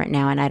way different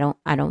now, and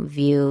I don't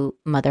view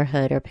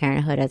motherhood or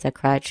parenthood as a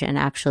crutch. And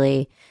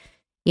actually,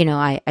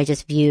 I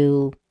just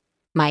view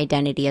my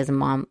identity as a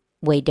mom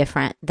way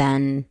different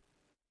than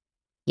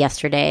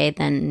yesterday,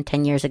 than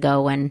 10 years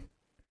ago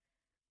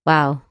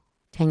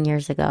 10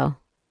 years ago.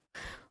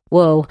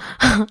 Whoa.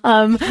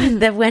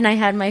 That when I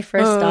had my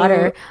first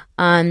daughter.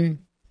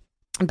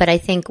 But I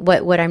think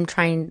what I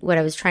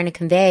was trying to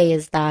convey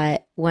is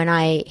that when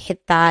I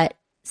hit that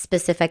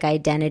specific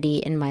identity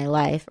in my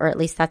life, or at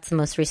least that's the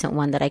most recent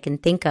one that I can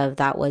think of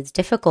that was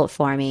difficult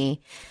for me,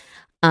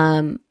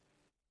 I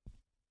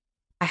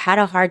had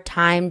a hard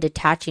time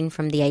detaching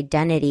from the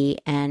identity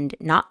and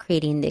not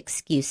creating the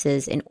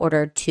excuses in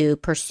order to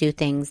pursue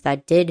things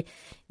that did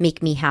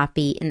make me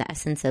happy in the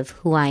essence of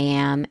who I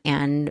am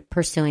and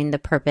pursuing the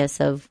purpose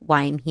of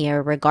why I'm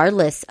here,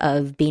 regardless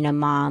of being a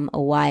mom,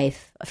 a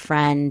wife, a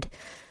friend,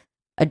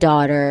 a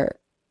daughter.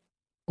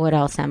 What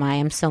else am I?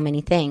 I'm so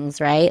many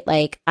things, right?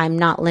 Like I'm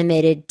not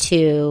limited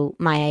to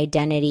my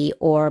identity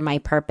or my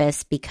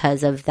purpose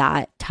because of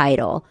that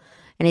title.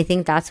 And I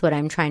think that's what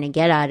I'm trying to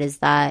get at is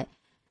that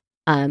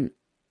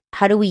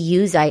how do we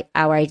use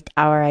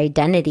our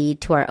identity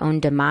to our own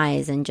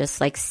demise and just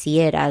like see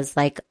it as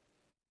like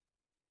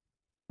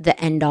the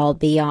end all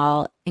be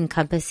all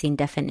encompassing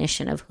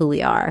definition of who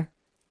we are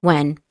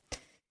when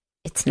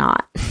it's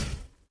not.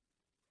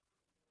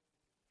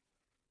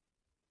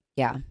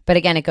 Yeah. But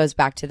again, it goes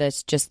back to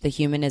this, just the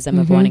humanism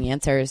of wanting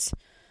answers,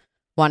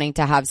 wanting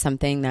to have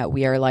something that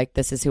we are like,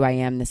 this is who I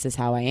am, this is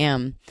how I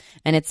am.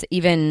 And it's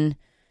even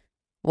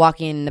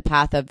walking the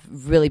path of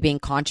really being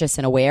conscious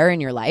and aware in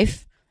your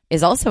life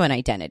is also an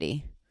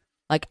identity.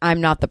 Like,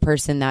 I'm not the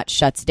person that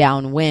shuts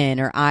down when,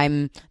 or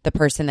I'm the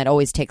person that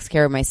always takes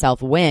care of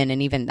myself when.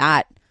 And even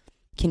that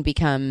can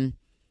become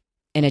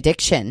an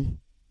addiction,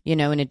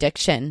 an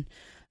addiction.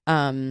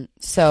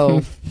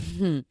 So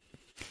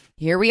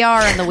here we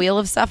are on the wheel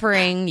of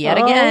suffering yet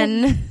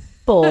again.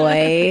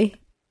 Boy.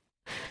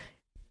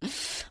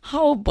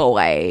 Oh,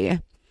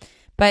 boy.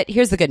 But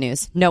here's the good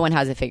news. No one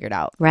has it figured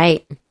out.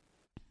 Right.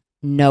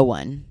 No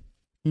one.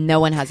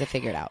 No one has it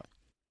figured out.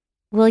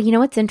 Well, you know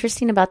what's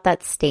interesting about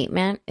that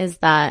statement is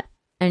that,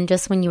 and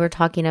just when you were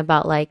talking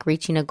about like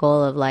reaching a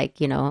goal of like,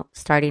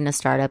 starting a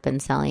startup and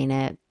selling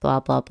it, blah,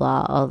 blah,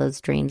 blah, all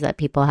those dreams that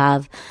people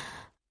have.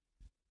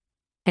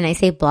 And I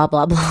say blah,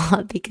 blah,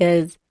 blah,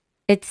 because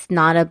it's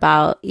not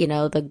about,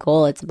 the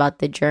goal. It's about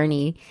the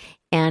journey.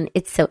 And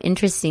it's so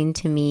interesting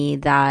to me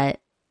that,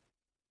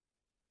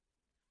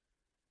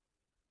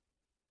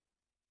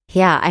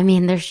 yeah, I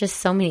mean, there's just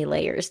so many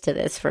layers to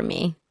this for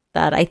me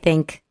that I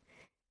think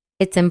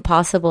it's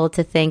impossible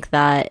to think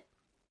that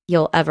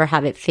you'll ever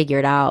have it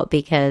figured out,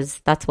 because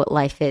that's what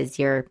life is.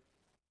 You're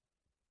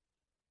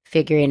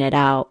figuring it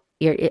out.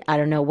 I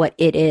don't know what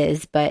it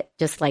is, but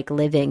just like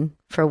living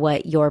for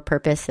what your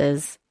purpose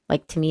is.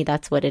 Like, to me,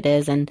 that's what it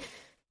is. And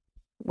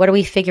what are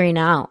we figuring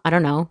out? I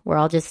don't know. We're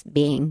all just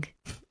being.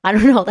 I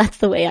don't know. That's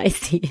the way I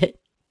see it.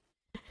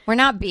 We're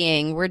not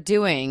being, we're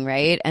doing,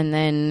 right? And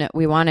then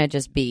we want to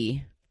just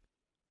be.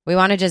 We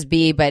want to just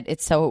be, but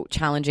it's so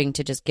challenging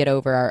to just get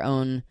over our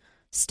own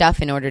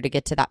stuff in order to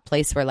get to that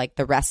place where like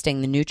the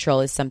resting, the neutral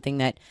is something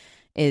that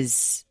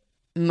is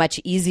much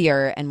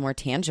easier and more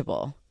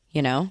tangible,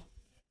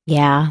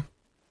 Yeah.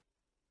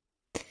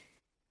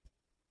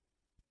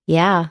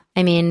 Yeah.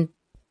 I mean,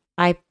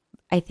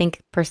 I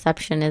think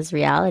perception is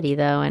reality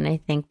though. And I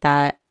think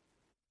that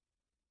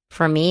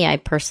for me, I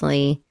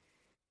personally,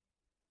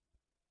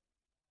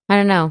 I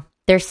don't know.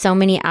 There's so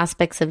many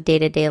aspects of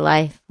day-to-day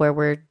life where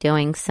we're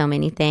doing so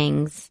many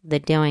things, the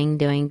doing,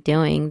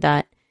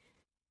 that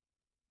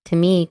to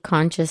me,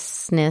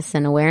 consciousness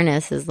and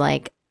awareness is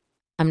like,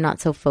 I'm not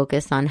so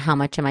focused on how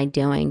much am I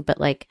doing, but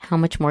like, how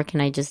much more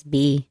can I just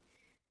be?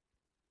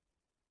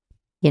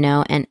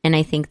 And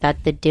I think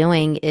that the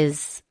doing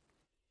is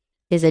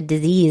a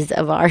disease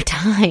of our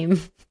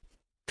time.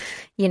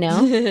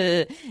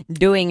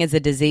 Doing is a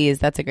disease.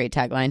 That's a great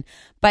tagline.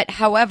 But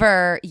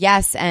however,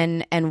 yes.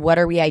 And what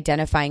are we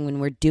identifying when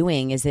we're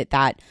doing? Is it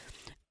that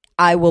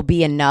I will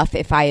be enough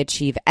if I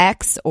achieve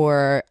X,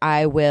 or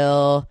I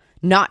will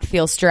not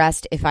feel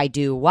stressed if I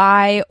do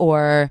Y,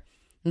 or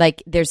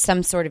like there's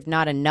some sort of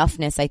not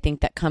enoughness, I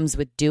think, that comes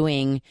with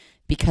doing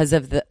because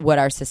of what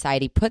our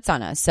society puts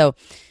on us. So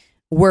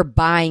we're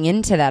buying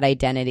into that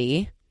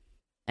identity.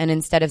 And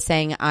instead of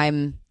saying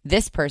I'm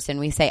this person,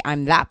 we say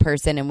I'm that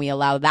person, and we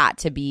allow that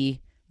to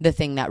be the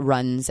thing that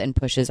runs and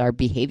pushes our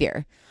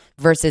behavior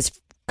versus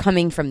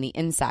coming from the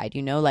inside.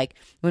 Like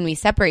when we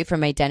separate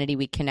from identity,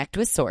 we connect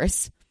with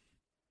source,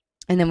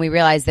 and then we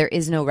realize there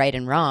is no right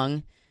and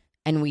wrong,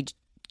 and we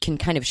can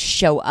kind of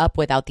show up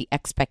without the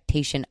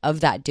expectation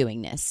of that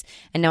doingness.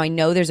 And now I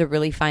know there's a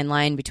really fine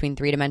line between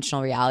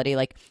three-dimensional reality,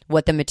 like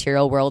what the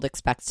material world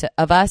expects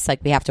of us.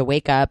 Like we have to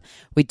wake up,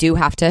 we do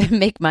have to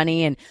make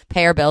money and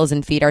pay our bills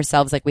and feed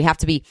ourselves. Like we have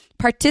to be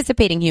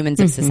participating humans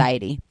of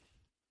society.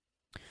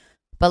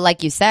 But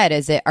like you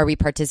said, are we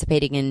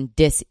participating in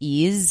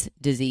disease,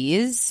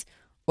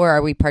 or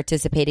are we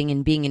participating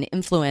in being an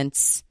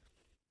influence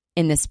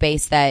in the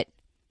space that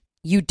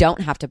you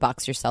don't have to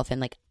box yourself in?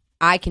 Like,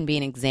 I can be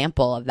an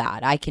example of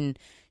that. I can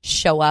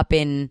show up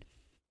in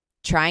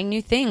trying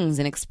new things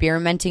and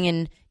experimenting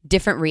in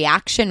different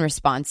reaction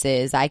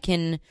responses. I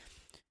can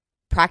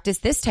practice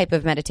this type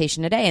of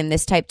meditation today and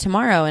this type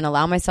tomorrow, and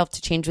allow myself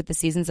to change with the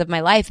seasons of my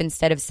life,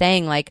 instead of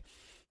saying like,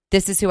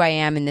 this is who I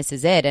am and this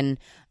is it. And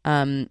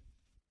I'm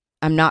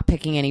not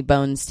picking any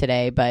bones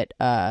today, but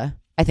I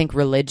think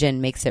religion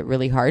makes it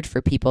really hard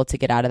for people to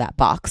get out of that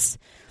box,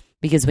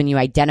 because when you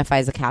identify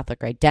as a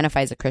Catholic, or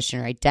identify as a Christian,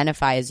 or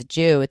identify as a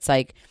Jew, it's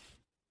like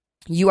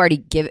you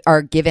already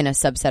are given a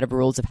subset of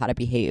rules of how to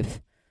behave.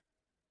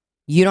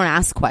 You don't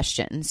ask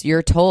questions.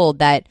 You're told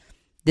that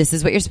this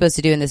is what you're supposed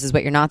to do and this is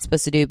what you're not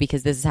supposed to do,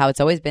 because this is how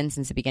it's always been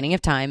since the beginning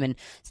of time and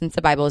since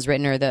the Bible is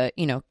written,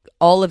 or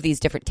all of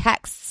these different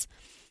texts.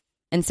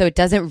 And so it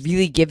doesn't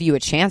really give you a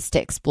chance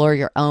to explore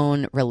your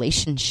own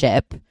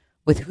relationship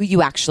with who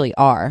you actually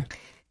are.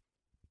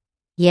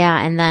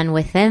 Yeah, and then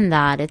within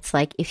that, it's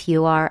like, if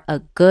you are a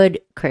good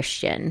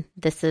Christian,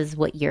 this is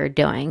what you're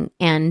doing.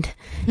 And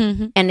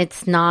and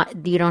it's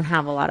not, you don't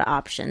have a lot of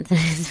options.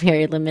 It's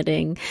very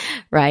limiting,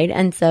 right?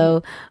 And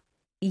so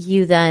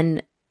you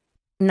then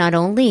not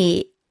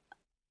only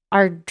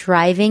are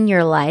driving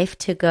your life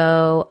to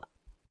go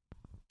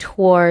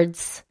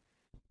towards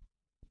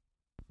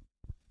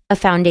a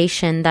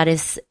foundation that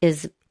is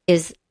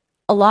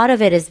a lot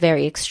of it is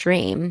very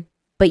extreme,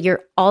 but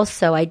you're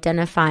also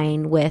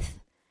identifying with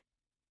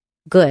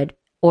good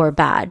or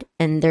bad,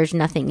 and there's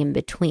nothing in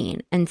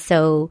between. And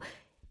so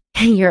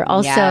you're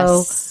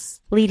also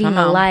leading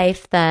a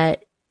life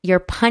that you're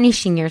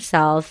punishing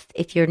yourself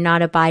if you're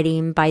not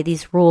abiding by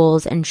these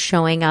rules and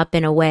showing up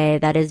in a way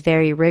that is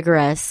very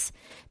rigorous,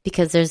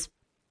 because there's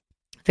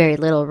very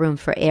little room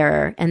for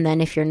error. And then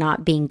if you're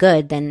not being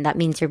good, then that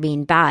means you're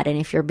being bad. And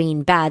if you're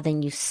being bad,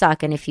 then you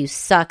suck. And if you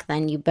suck,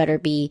 then you better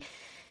be,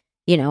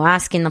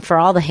 asking them for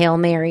all the Hail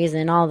Marys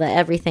and all the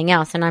everything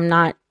else. And I'm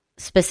not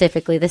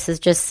specifically, this is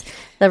just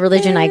the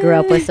religion I grew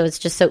up with. So it's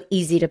just so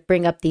easy to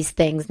bring up these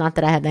things. Not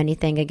that I have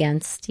anything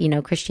against,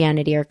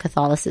 Christianity or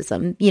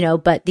Catholicism,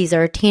 but these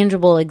are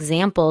tangible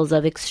examples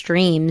of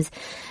extremes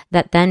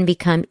that then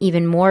become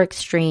even more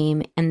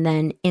extreme. And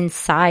then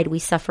inside we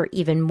suffer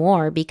even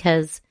more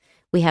because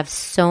we have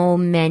so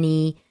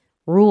many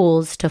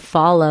rules to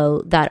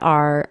follow that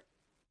are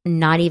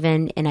not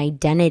even an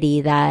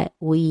identity that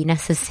we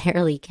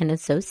necessarily can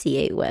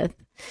associate with.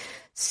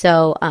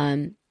 So,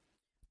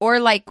 or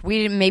like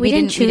we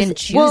didn't choose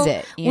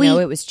it.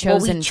 It was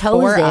chosen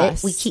for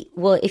us.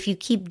 If you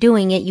keep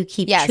doing it, you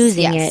keep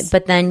choosing it.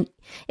 But then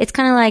it's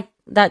kind of like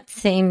that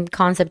same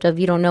concept of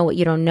you don't know what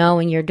you don't know,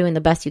 and you're doing the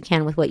best you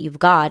can with what you've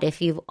got.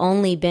 If you've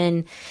only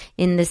been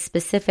in this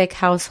specific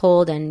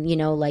household and,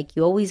 like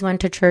you always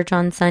went to church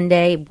on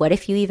Sunday, what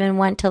if you even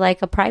went to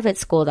like a private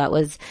school that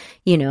was,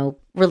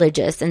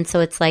 religious? And so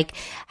it's like,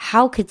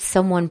 how could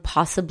someone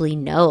possibly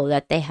know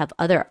that they have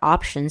other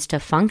options to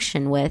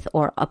function with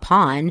or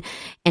upon,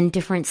 and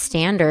different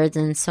standards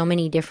and so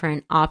many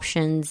different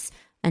options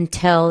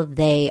until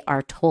they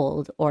are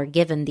told or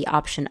given the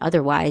option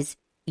otherwise?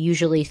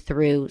 Usually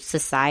through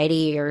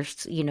society or,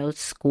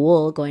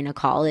 school, going to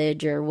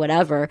college or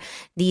whatever.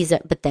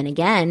 But then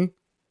again,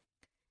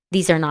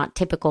 these are not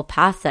typical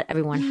paths that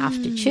everyone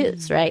have to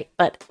choose, right?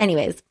 But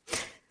anyways.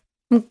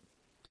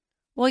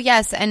 Well,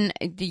 yes. And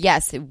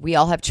yes, we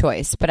all have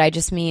choice. But I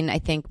just mean, I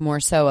think more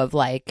so of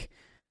like,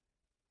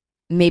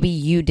 maybe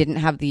you didn't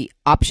have the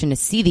option to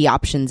see the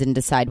options and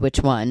decide which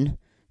one.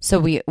 So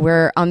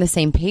we're on the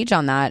same page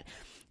on that.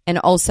 And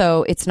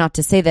also, it's not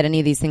to say that any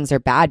of these things are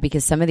bad,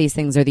 because some of these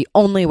things are the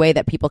only way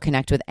that people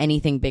connect with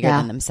anything bigger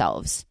than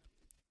themselves.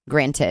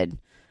 Granted.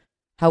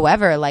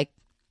 However, like,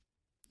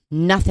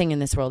 nothing in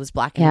this world is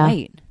black and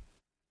white.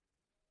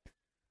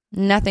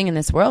 Nothing in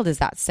this world is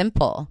that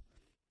simple.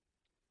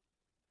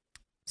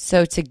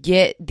 So to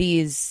get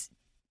these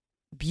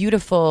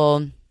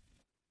beautiful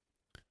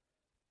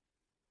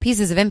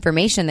pieces of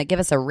information that give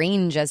us a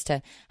range as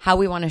to how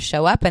we want to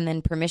show up, and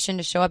then permission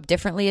to show up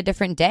differently a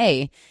different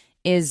day,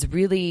 is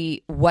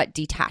really what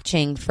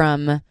detaching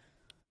from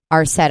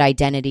our set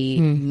identity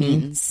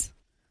means.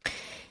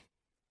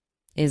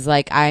 Is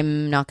like,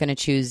 I'm not going to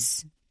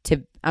choose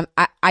to,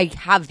 I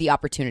have the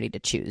opportunity to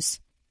choose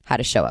how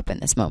to show up in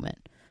this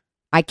moment.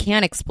 I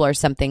can explore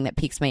something that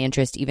piques my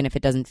interest, even if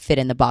it doesn't fit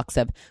in the box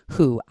of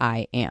who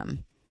I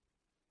am.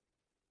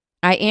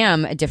 I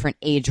am a different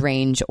age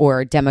range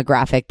or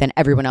demographic than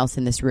everyone else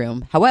in this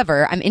room.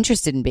 However, I'm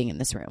interested in being in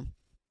this room,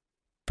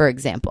 for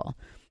example.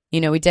 We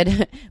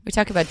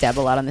talk about Deb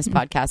a lot on this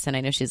podcast, and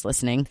I know she's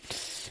listening.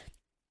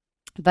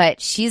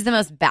 But she's the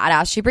most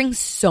badass. She brings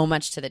so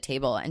much to the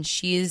table, and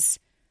she's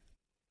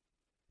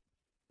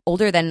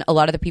older than a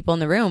lot of the people in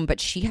the room, but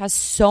she has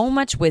so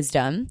much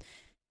wisdom.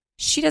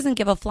 She doesn't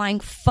give a flying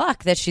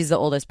fuck that she's the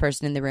oldest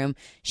person in the room.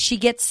 She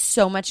gets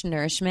so much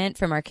nourishment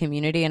from our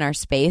community and our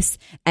space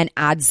and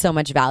adds so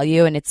much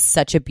value, and it's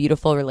such a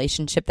beautiful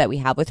relationship that we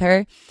have with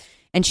her.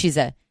 And she's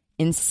a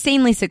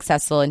insanely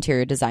successful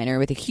interior designer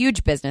with a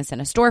huge business and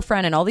a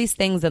storefront and all these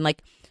things. And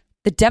like,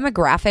 the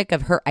demographic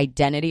of her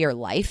identity or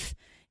life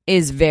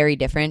is very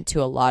different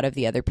to a lot of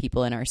the other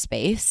people in our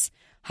space.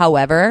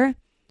 However,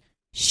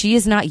 she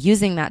is not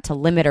using that to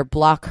limit or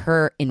block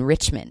her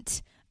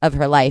enrichment of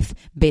her life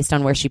based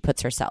on where she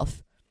puts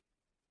herself.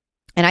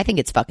 And I think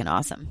it's fucking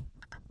awesome.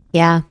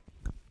 Yeah.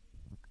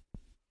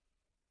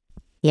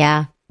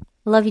 Yeah.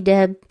 Love you,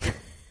 Deb.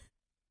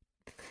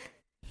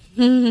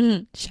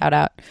 Shout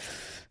out.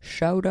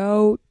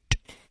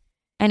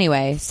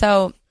 Anyway,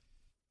 so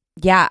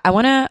yeah, I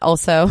want to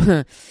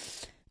also,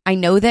 I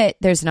know that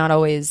there's not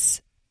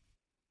always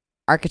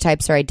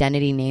archetypes or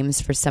identity names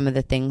for some of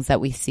the things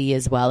that we see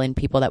as well in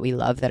people that we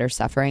love that are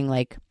suffering.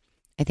 Like,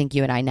 I think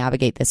you and I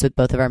navigate this with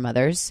both of our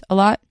mothers a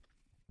lot.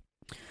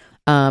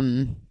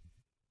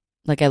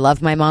 Like, I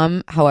love my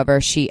mom.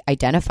 However, she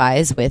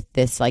identifies with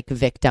this like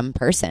victim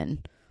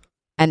person,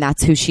 and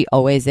that's who she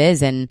always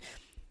is. And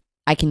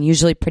I can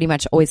usually pretty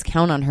much always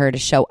count on her to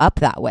show up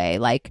that way.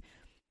 Like,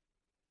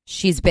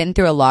 she's been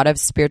through a lot of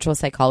spiritual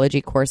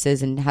psychology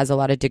courses and has a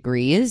lot of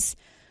degrees,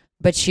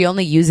 but she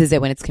only uses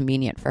it when it's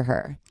convenient for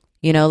her.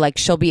 Like,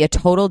 she'll be a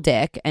total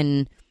dick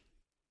and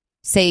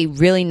say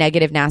really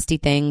negative, nasty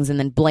things and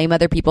then blame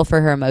other people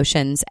for her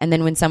emotions. And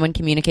then when someone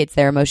communicates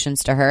their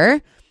emotions to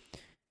her,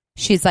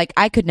 she's like,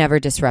 I could never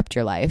disrupt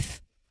your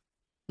life.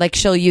 Like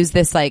she'll use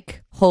this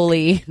like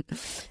holy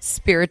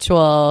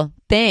spiritual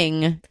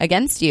thing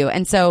against you.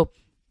 And so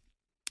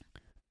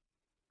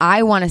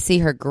I want to see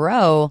her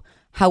grow.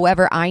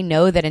 However, I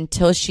know that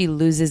until she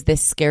loses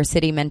this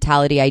scarcity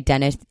mentality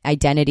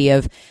identity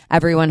of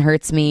everyone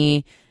hurts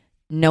me,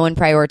 no one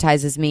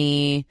prioritizes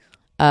me,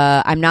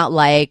 I'm not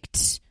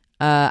liked,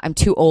 I'm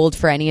too old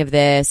for any of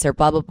this, or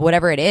blah, blah,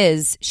 whatever it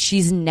is,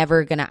 she's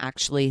never going to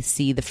actually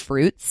see the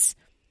fruits.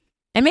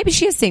 And maybe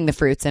she is seeing the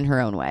fruits in her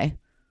own way.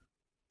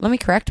 Let me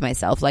correct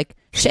myself. Like,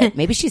 shit,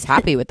 maybe she's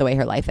happy with the way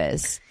her life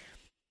is.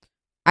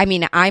 I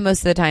mean, most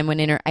of the time when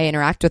I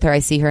interact with her, I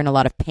see her in a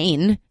lot of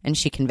pain, and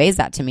she conveys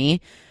that to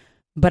me.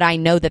 But I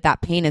know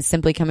that pain is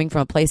simply coming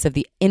from a place of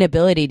the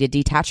inability to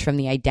detach from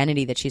the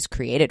identity that she's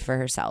created for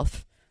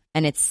herself.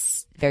 And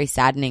it's very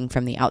saddening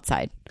from the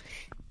outside.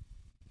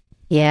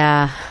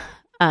 Yeah.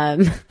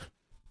 I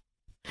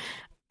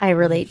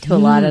relate to a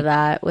lot of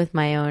that with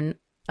my own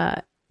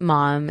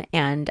mom.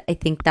 And I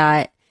think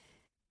that,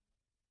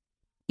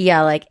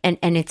 yeah, like, and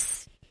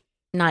it's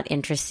not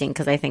interesting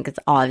because I think it's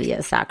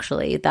obvious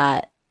actually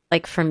that,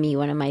 like, for me,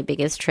 one of my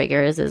biggest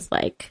triggers is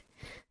like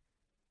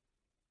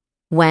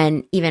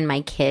when even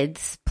my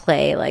kids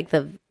play like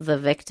the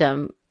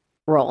victim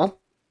role.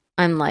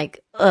 I'm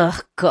like, oh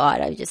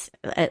God,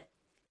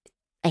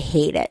 I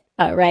hate it.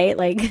 Right?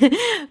 Like,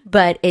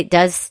 but it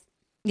does.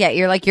 Yeah,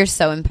 you're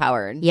so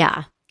empowered.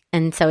 Yeah.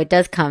 And so it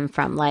does come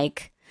from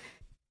like,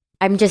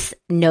 I'm just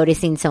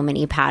noticing so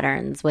many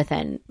patterns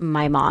within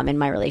my mom and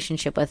my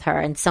relationship with her,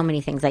 and so many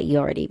things that you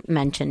already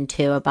mentioned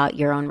too about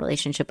your own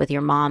relationship with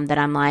your mom, that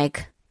I'm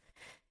like,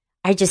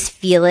 I just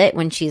feel it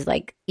when she's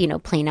like, you know,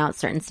 playing out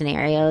certain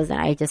scenarios,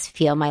 and I just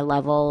feel my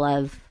level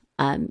of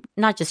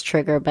not just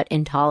trigger, but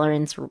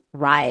intolerance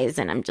rise.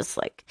 And I'm just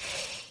like,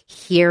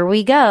 here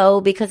we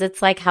go, because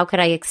it's like, how could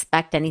I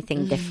expect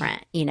anything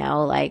different? You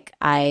know, like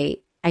I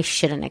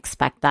shouldn't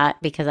expect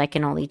that because I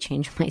can only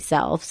change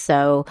myself.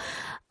 So,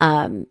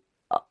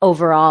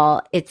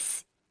 overall,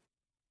 it's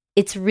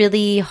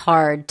really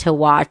hard to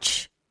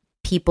watch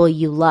people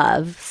you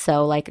love.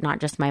 So like not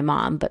just my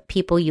mom, but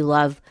people you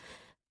love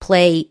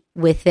play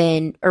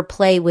within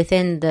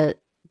the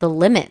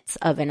limits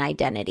of an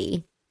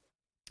identity.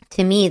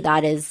 To me,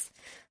 that is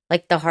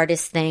like the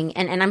hardest thing.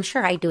 And I'm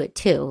sure I do it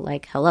too.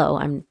 Like, hello,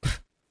 I'm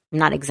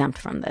not exempt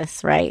from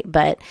this, right?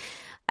 But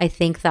I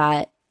think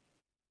that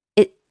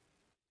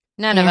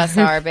none of us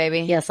are, baby.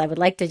 Yes, I would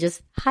like to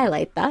just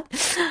highlight that.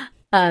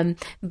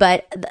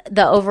 But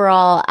the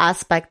overall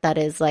aspect that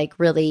is like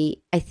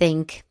really, I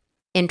think,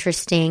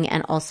 interesting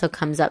and also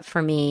comes up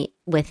for me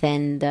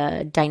within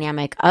the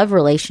dynamic of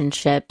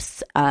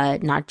relationships,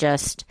 not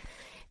just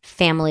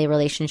family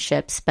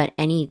relationships, but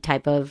any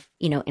type of,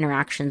 you know,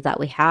 interactions that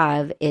we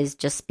have, is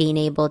just being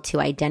able to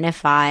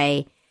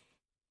identify.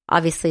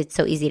 Obviously, it's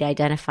so easy to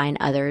identify in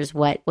others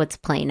what's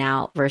playing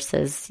out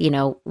versus, you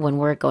know, when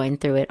we're going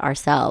through it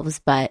ourselves.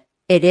 But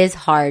it is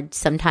hard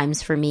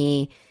sometimes for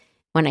me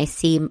when I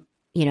see,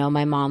 you know,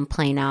 my mom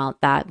playing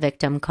out that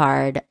victim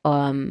card,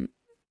 and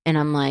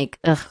I'm like,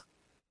 ugh,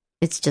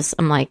 it's just,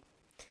 I'm like,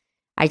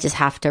 I just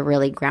have to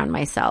really ground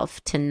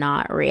myself to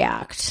not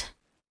react.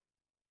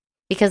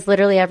 Because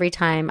literally every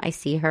time I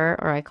see her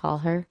or I call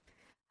her,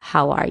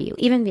 how are you?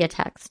 Even via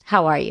text,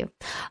 how are you?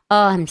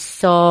 Oh, I'm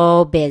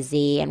so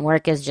busy and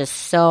work is just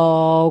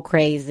so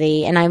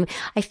crazy. And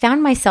I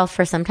found myself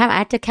for some time, I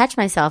had to catch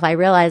myself. I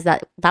realized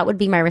that would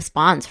be my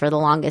response for the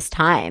longest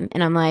time.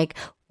 And I'm like,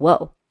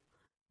 whoa.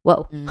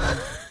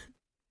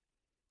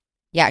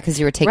 Yeah, because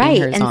you were taking right.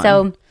 hers and on.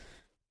 So,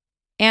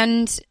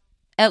 and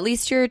at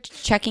least you're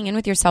checking in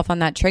with yourself on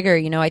that trigger.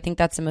 You know, I think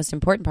that's the most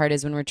important part,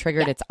 is when we're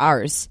triggered, it's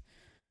ours.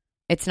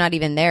 It's not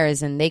even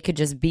theirs, and they could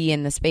just be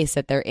in the space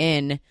that they're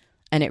in,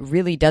 and it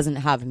really doesn't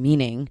have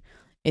meaning.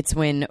 It's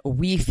when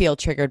we feel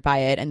triggered by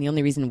it, and the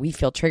only reason we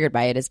feel triggered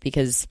by it is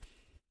because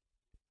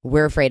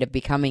we're afraid of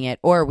becoming it,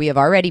 or we have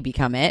already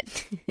become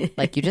it,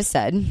 like you just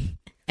said.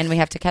 And we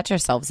have to catch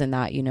ourselves in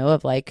that, you know,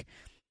 of like,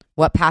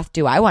 what path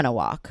do I want to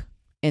walk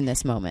in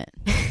this moment?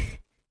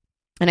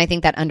 And I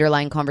think that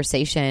underlying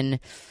conversation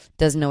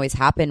doesn't always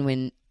happen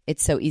when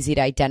it's so easy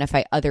to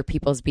identify other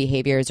people's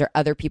behaviors or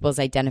other people's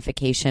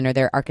identification or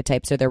their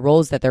archetypes or their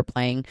roles that they're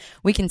playing.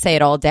 We can say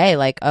it all day,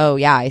 like, oh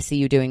yeah, I see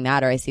you doing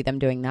that, or I see them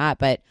doing that.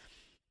 But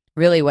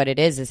really what it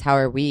is how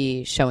are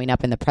we showing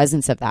up in the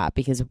presence of that?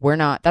 Because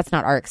that's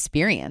not our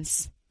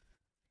experience.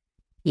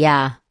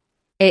 Yeah.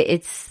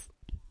 It's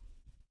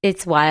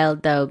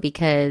wild though,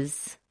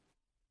 because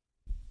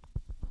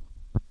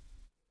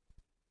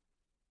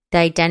the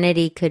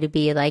identity could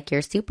be like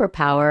your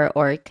superpower,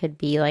 or it could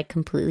be like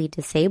completely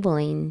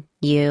disabling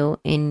you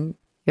in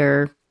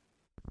your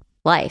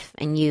life.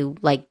 And you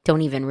like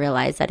don't even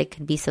realize that it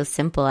could be so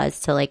simple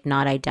as to like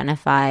not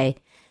identify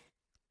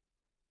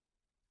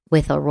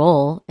with a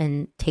role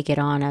and take it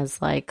on as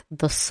like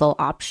the sole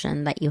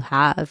option that you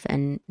have,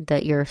 and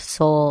that your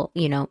sole,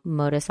 you know,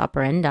 modus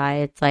operandi.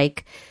 It's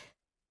like,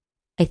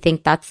 I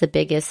think that's the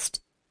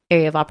biggest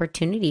area of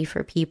opportunity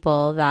for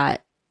people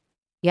that,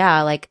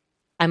 yeah, like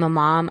I'm a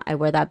mom. I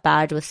wear that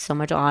badge with so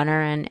much honor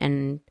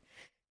and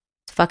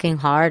it's fucking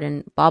hard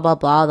and blah, blah,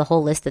 blah, the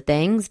whole list of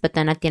things. But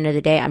then at the end of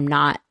the day, I'm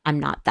not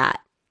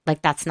that.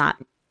 Like, that's not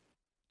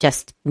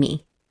just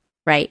me.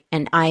 Right.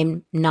 And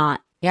I'm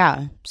not.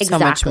 Yeah. So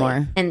exactly. much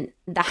more. And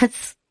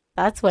that's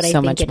what so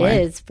I think it more.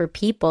 is for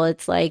people.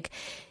 It's like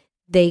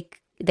they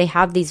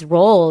have these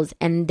roles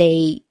and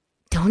they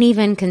don't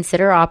even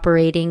consider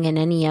operating in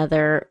any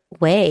other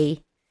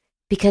way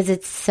because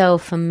it's so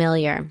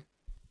familiar.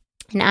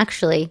 And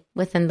actually,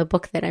 within the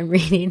book that I'm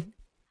reading,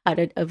 how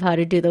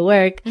to do the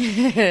work,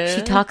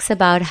 she talks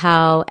about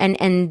how,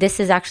 and this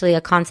is actually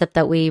a concept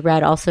that we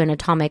read also in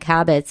Atomic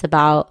Habits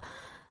about,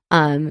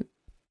 she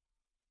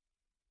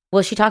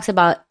talks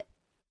about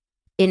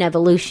in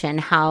evolution,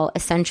 how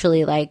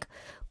essentially like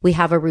we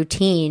have a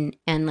routine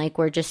and like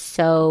we're just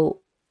so,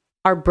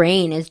 our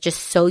brain is just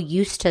so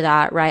used to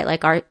that, right?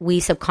 Like we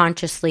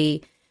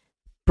subconsciously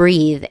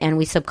breathe and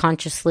we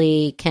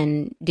subconsciously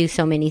can do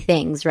so many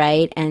things,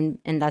 right? And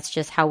that's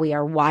just how we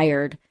are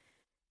wired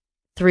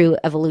through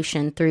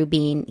evolution, through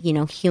being,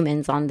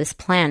 humans on this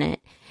planet.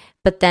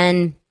 But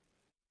then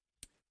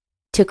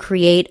to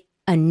create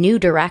a new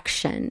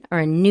direction or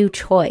a new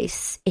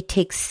choice, it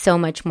takes so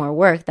much more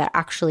work that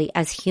actually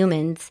as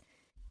humans,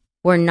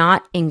 we're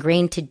not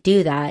ingrained to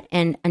do that.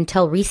 And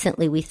until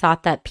recently, we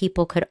thought that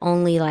people could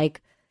only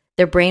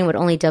their brain would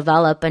only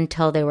develop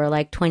until they were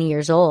like 20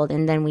 years old.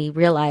 And then we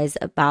realized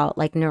about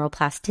like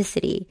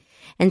neuroplasticity.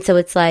 And so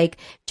it's like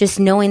just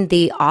knowing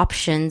the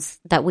options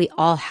that we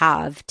all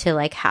have to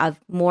like have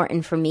more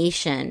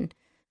information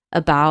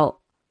about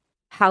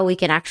how we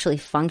can actually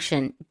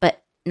function,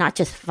 but not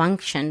just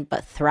function,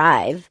 but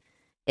thrive.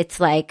 It's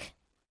like,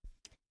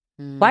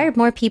 why are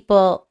more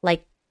people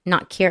like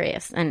not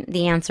curious? And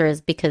the answer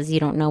is because you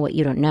don't know what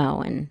you don't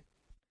know. And,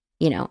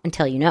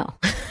 until you know.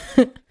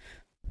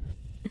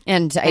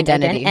 And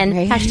identity. And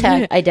right?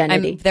 hashtag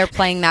identity. They're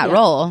playing that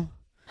role.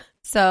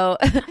 So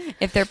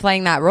if they're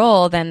playing that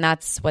role, then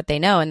that's what they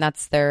know. And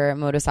that's their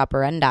modus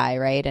operandi,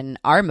 right? And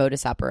our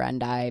modus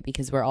operandi,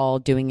 because we're all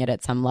doing it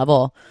at some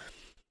level.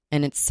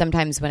 And it's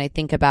sometimes when I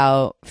think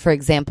about, for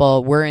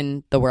example, we're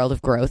in the world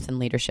of growth and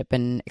leadership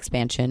and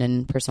expansion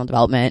and personal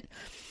development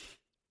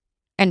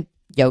and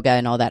yoga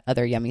and all that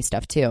other yummy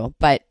stuff too.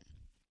 But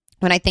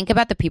when I think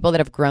about the people that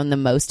have grown the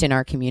most in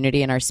our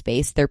community and our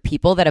space, they're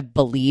people that have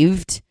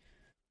believed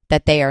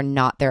that they are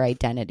not their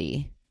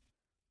identity.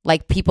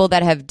 Like people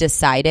that have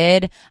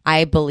decided,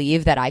 I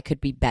believe that I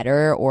could be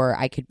better or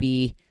I could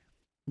be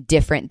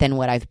different than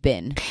what I've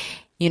been,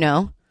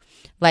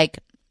 Like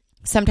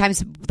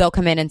sometimes they'll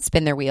come in and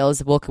spin their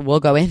wheels. We'll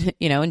go in,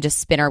 and just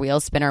spin our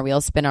wheels.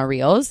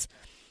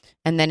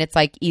 And then it's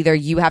like either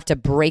you have to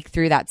break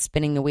through that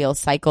spinning the wheel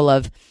cycle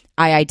of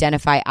I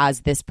identify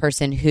as this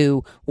person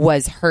who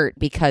was hurt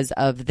because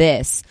of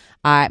this.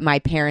 My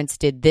parents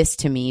did this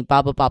to me,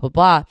 blah, blah, blah, blah,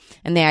 blah.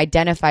 And they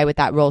identify with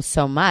that role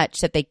so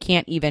much that they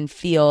can't even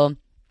feel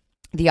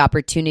the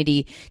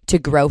opportunity to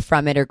grow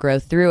from it or grow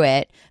through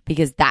it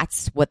because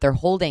that's what they're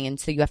holding. And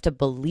so you have to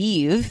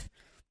believe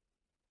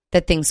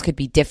that things could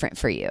be different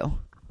for you.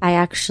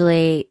 I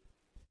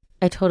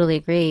totally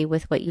agree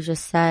with what you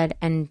just said.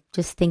 And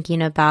just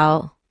thinking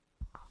about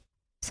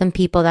some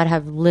people that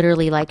have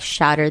literally like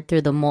shattered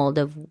through the mold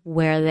of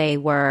where they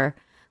were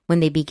when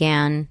they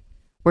began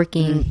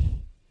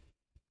working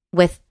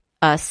with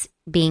us,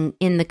 being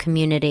in the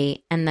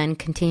community and then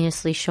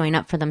continuously showing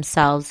up for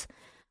themselves.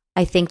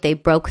 I think they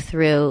broke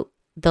through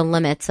the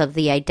limits of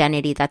the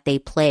identity that they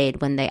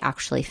played when they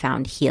actually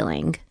found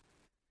healing.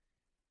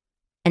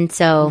 And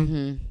so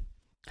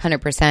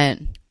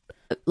 100%.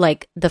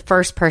 Like the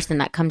first person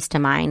that comes to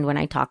mind when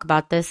I talk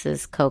about this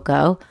is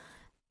Coco.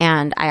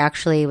 And I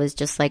actually was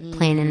just like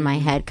playing in my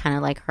head kind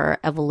of like her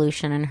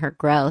evolution and her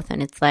growth.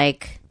 And it's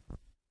like,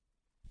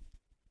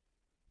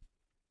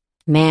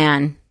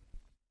 man,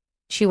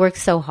 she worked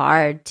so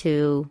hard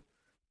to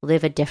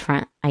live a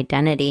different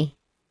identity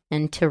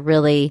and to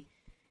really,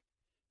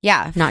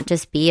 not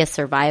just be a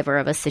survivor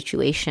of a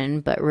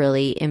situation, but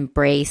really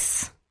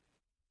embrace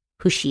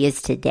who she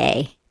is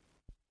today.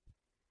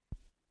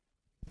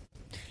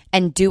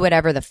 And do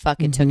whatever the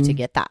fuck it took to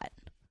get that.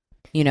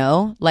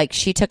 Like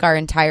she took our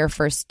entire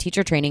first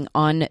teacher training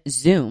on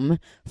Zoom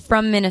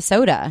from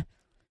Minnesota.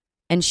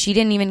 And she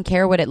didn't even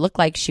care what it looked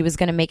like. She was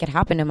going to make it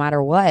happen no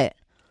matter what.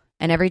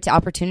 And every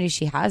opportunity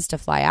she has to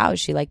fly out,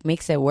 she like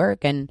makes it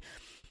work and,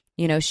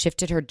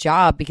 shifted her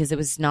job because it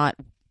was not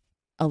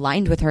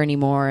aligned with her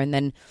anymore. And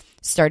then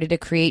started to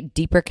create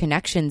deeper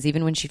connections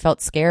even when she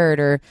felt scared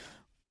or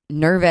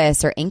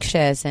nervous or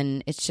anxious.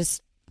 And it's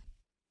just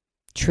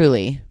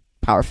truly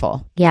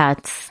powerful. Yeah,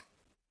 it's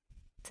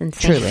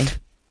insane.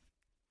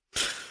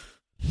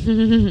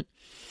 Truly.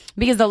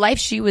 Because the life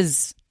she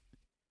was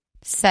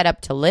set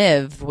up to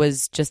live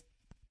was just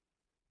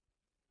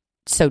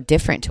so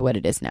different to what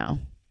it is now.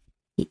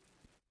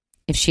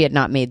 If she had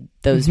not made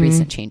those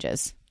recent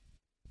changes.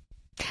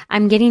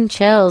 I'm getting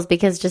chills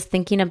because just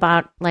thinking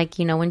about like,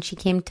 when she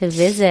came to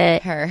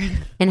visit her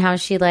and how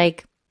she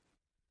like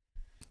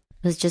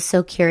was just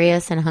so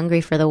curious and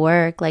hungry for the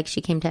work. Like,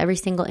 she came to every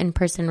single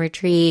in-person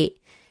retreat.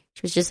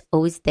 She was just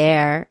always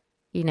there,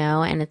 you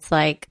know, and it's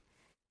like,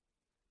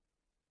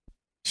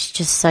 she's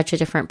just such a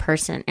different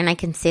person. And I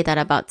can say that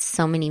about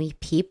so many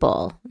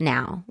people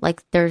now.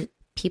 Like,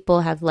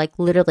 people have like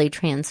literally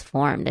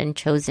transformed and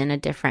chosen a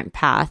different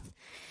path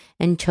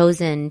and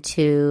chosen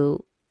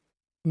to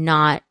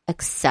not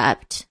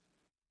accept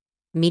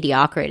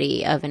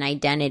mediocrity of an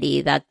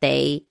identity that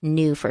they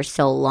knew for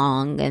so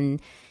long,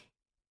 and,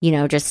 you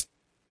know, just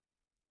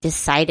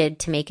decided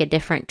to make a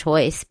different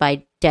choice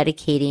by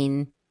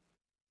dedicating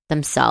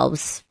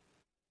themselves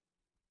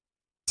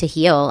to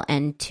heal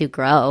and to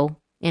grow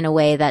in a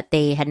way that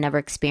they had never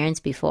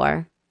experienced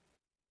before.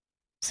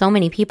 So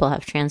many people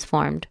have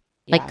transformed,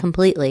 like,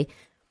 completely.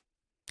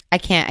 I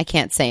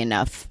can't say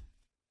enough.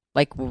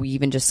 Like,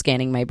 even just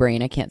scanning my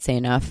brain, I can't say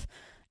enough.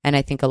 And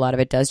I think a lot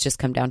of it does just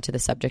come down to the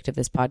subject of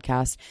this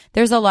podcast.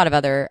 There's a lot of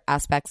other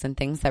aspects and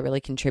things that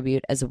really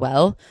contribute as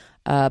well.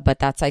 But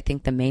that's, I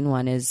think, the main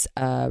one is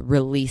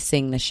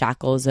releasing the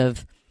shackles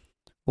of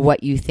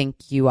what you think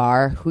you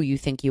are, who you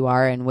think you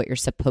are, and what you're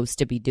supposed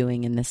to be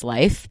doing in this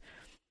life,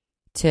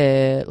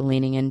 to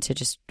leaning into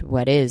just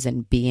what is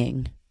and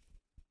being.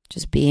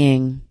 Just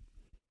being.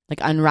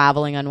 Like,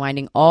 unraveling,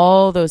 unwinding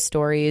all those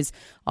stories,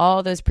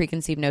 all those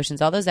preconceived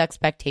notions, all those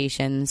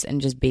expectations, and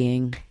just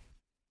being.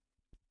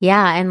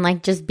 Yeah, and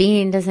like, just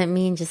being doesn't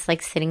mean just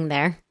like sitting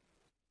there.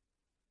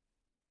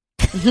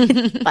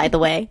 By the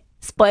way,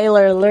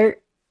 spoiler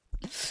alert.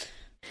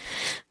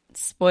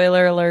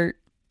 Spoiler alert.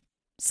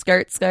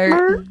 Skirt.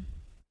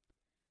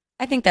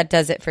 I think that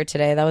does it for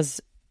today. That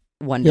was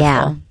wonderful.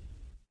 Yeah.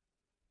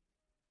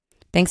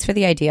 Thanks for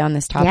the idea on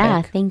this topic.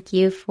 Yeah, thank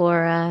you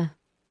for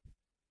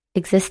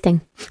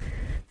existing.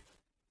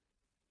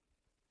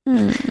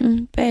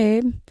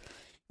 Babe,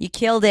 you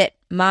killed it,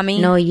 mommy.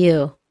 No,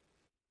 you.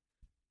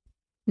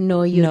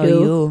 No, you no,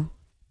 do.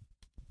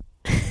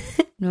 You.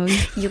 No, you.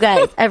 You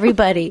guys,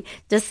 everybody,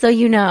 just so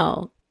you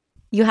know,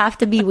 you have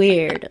to be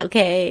weird,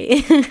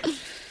 okay?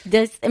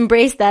 Just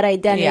embrace that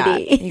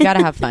identity. Yeah, you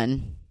gotta have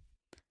fun.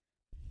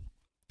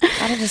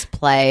 Gotta just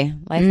play.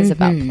 Life is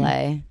about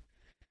play.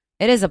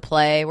 It is a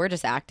play. We're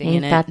just acting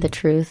in it. Ain't that the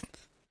truth?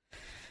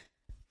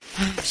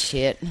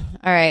 Shit.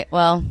 All right.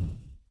 Well,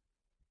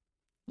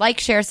 like,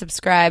 share,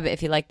 subscribe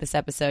if you like this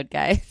episode,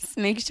 guys.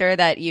 Make sure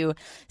that you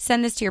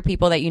send this to your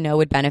people that you know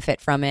would benefit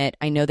from it.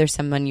 I know there's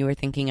someone you were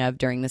thinking of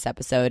during this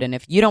episode, and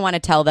if you don't want to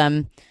tell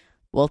them,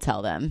 we'll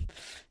tell them.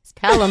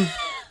 Tell them.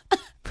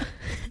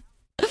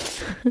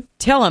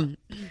 Tell them.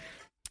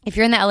 If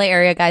you're in the LA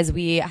area, guys,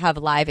 we have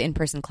live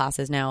in-person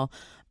classes now.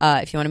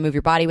 If you want to move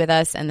your body with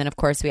us. And then, of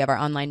course, we have our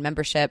online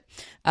membership.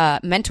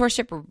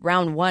 Mentorship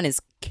round 1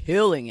 is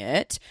killing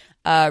it.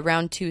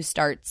 Round 2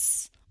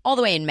 starts all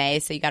the way in May,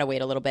 so you got to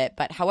wait a little bit.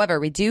 But however,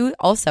 we do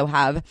also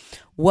have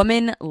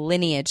Woman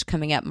Lineage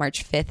coming up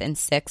March 5th and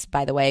 6th,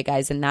 by the way,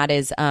 guys. And that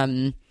is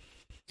a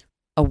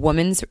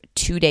woman's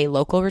 2-day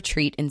local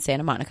retreat in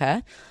Santa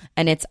Monica.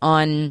 And it's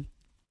on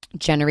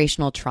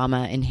generational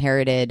trauma,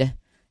 inherited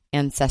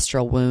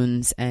ancestral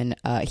wounds, and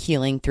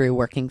healing through,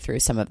 working through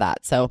some of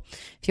that. So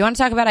if you want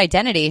to talk about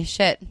identity,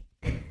 shit,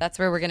 that's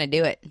where we're going to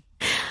do it.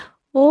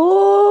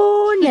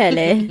 Oh,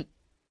 Nelly.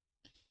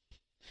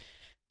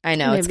 I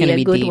know, it's going to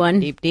be a good deep, one.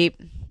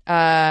 deep.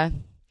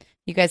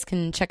 You guys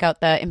can check out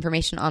the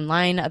information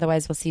online.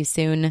 Otherwise, we'll see you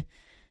soon.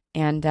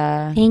 And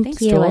thanks,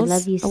 you. Jules. I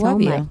love you so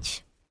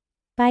much.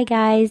 Bye,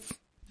 guys.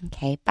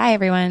 Okay. Bye,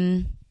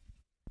 everyone.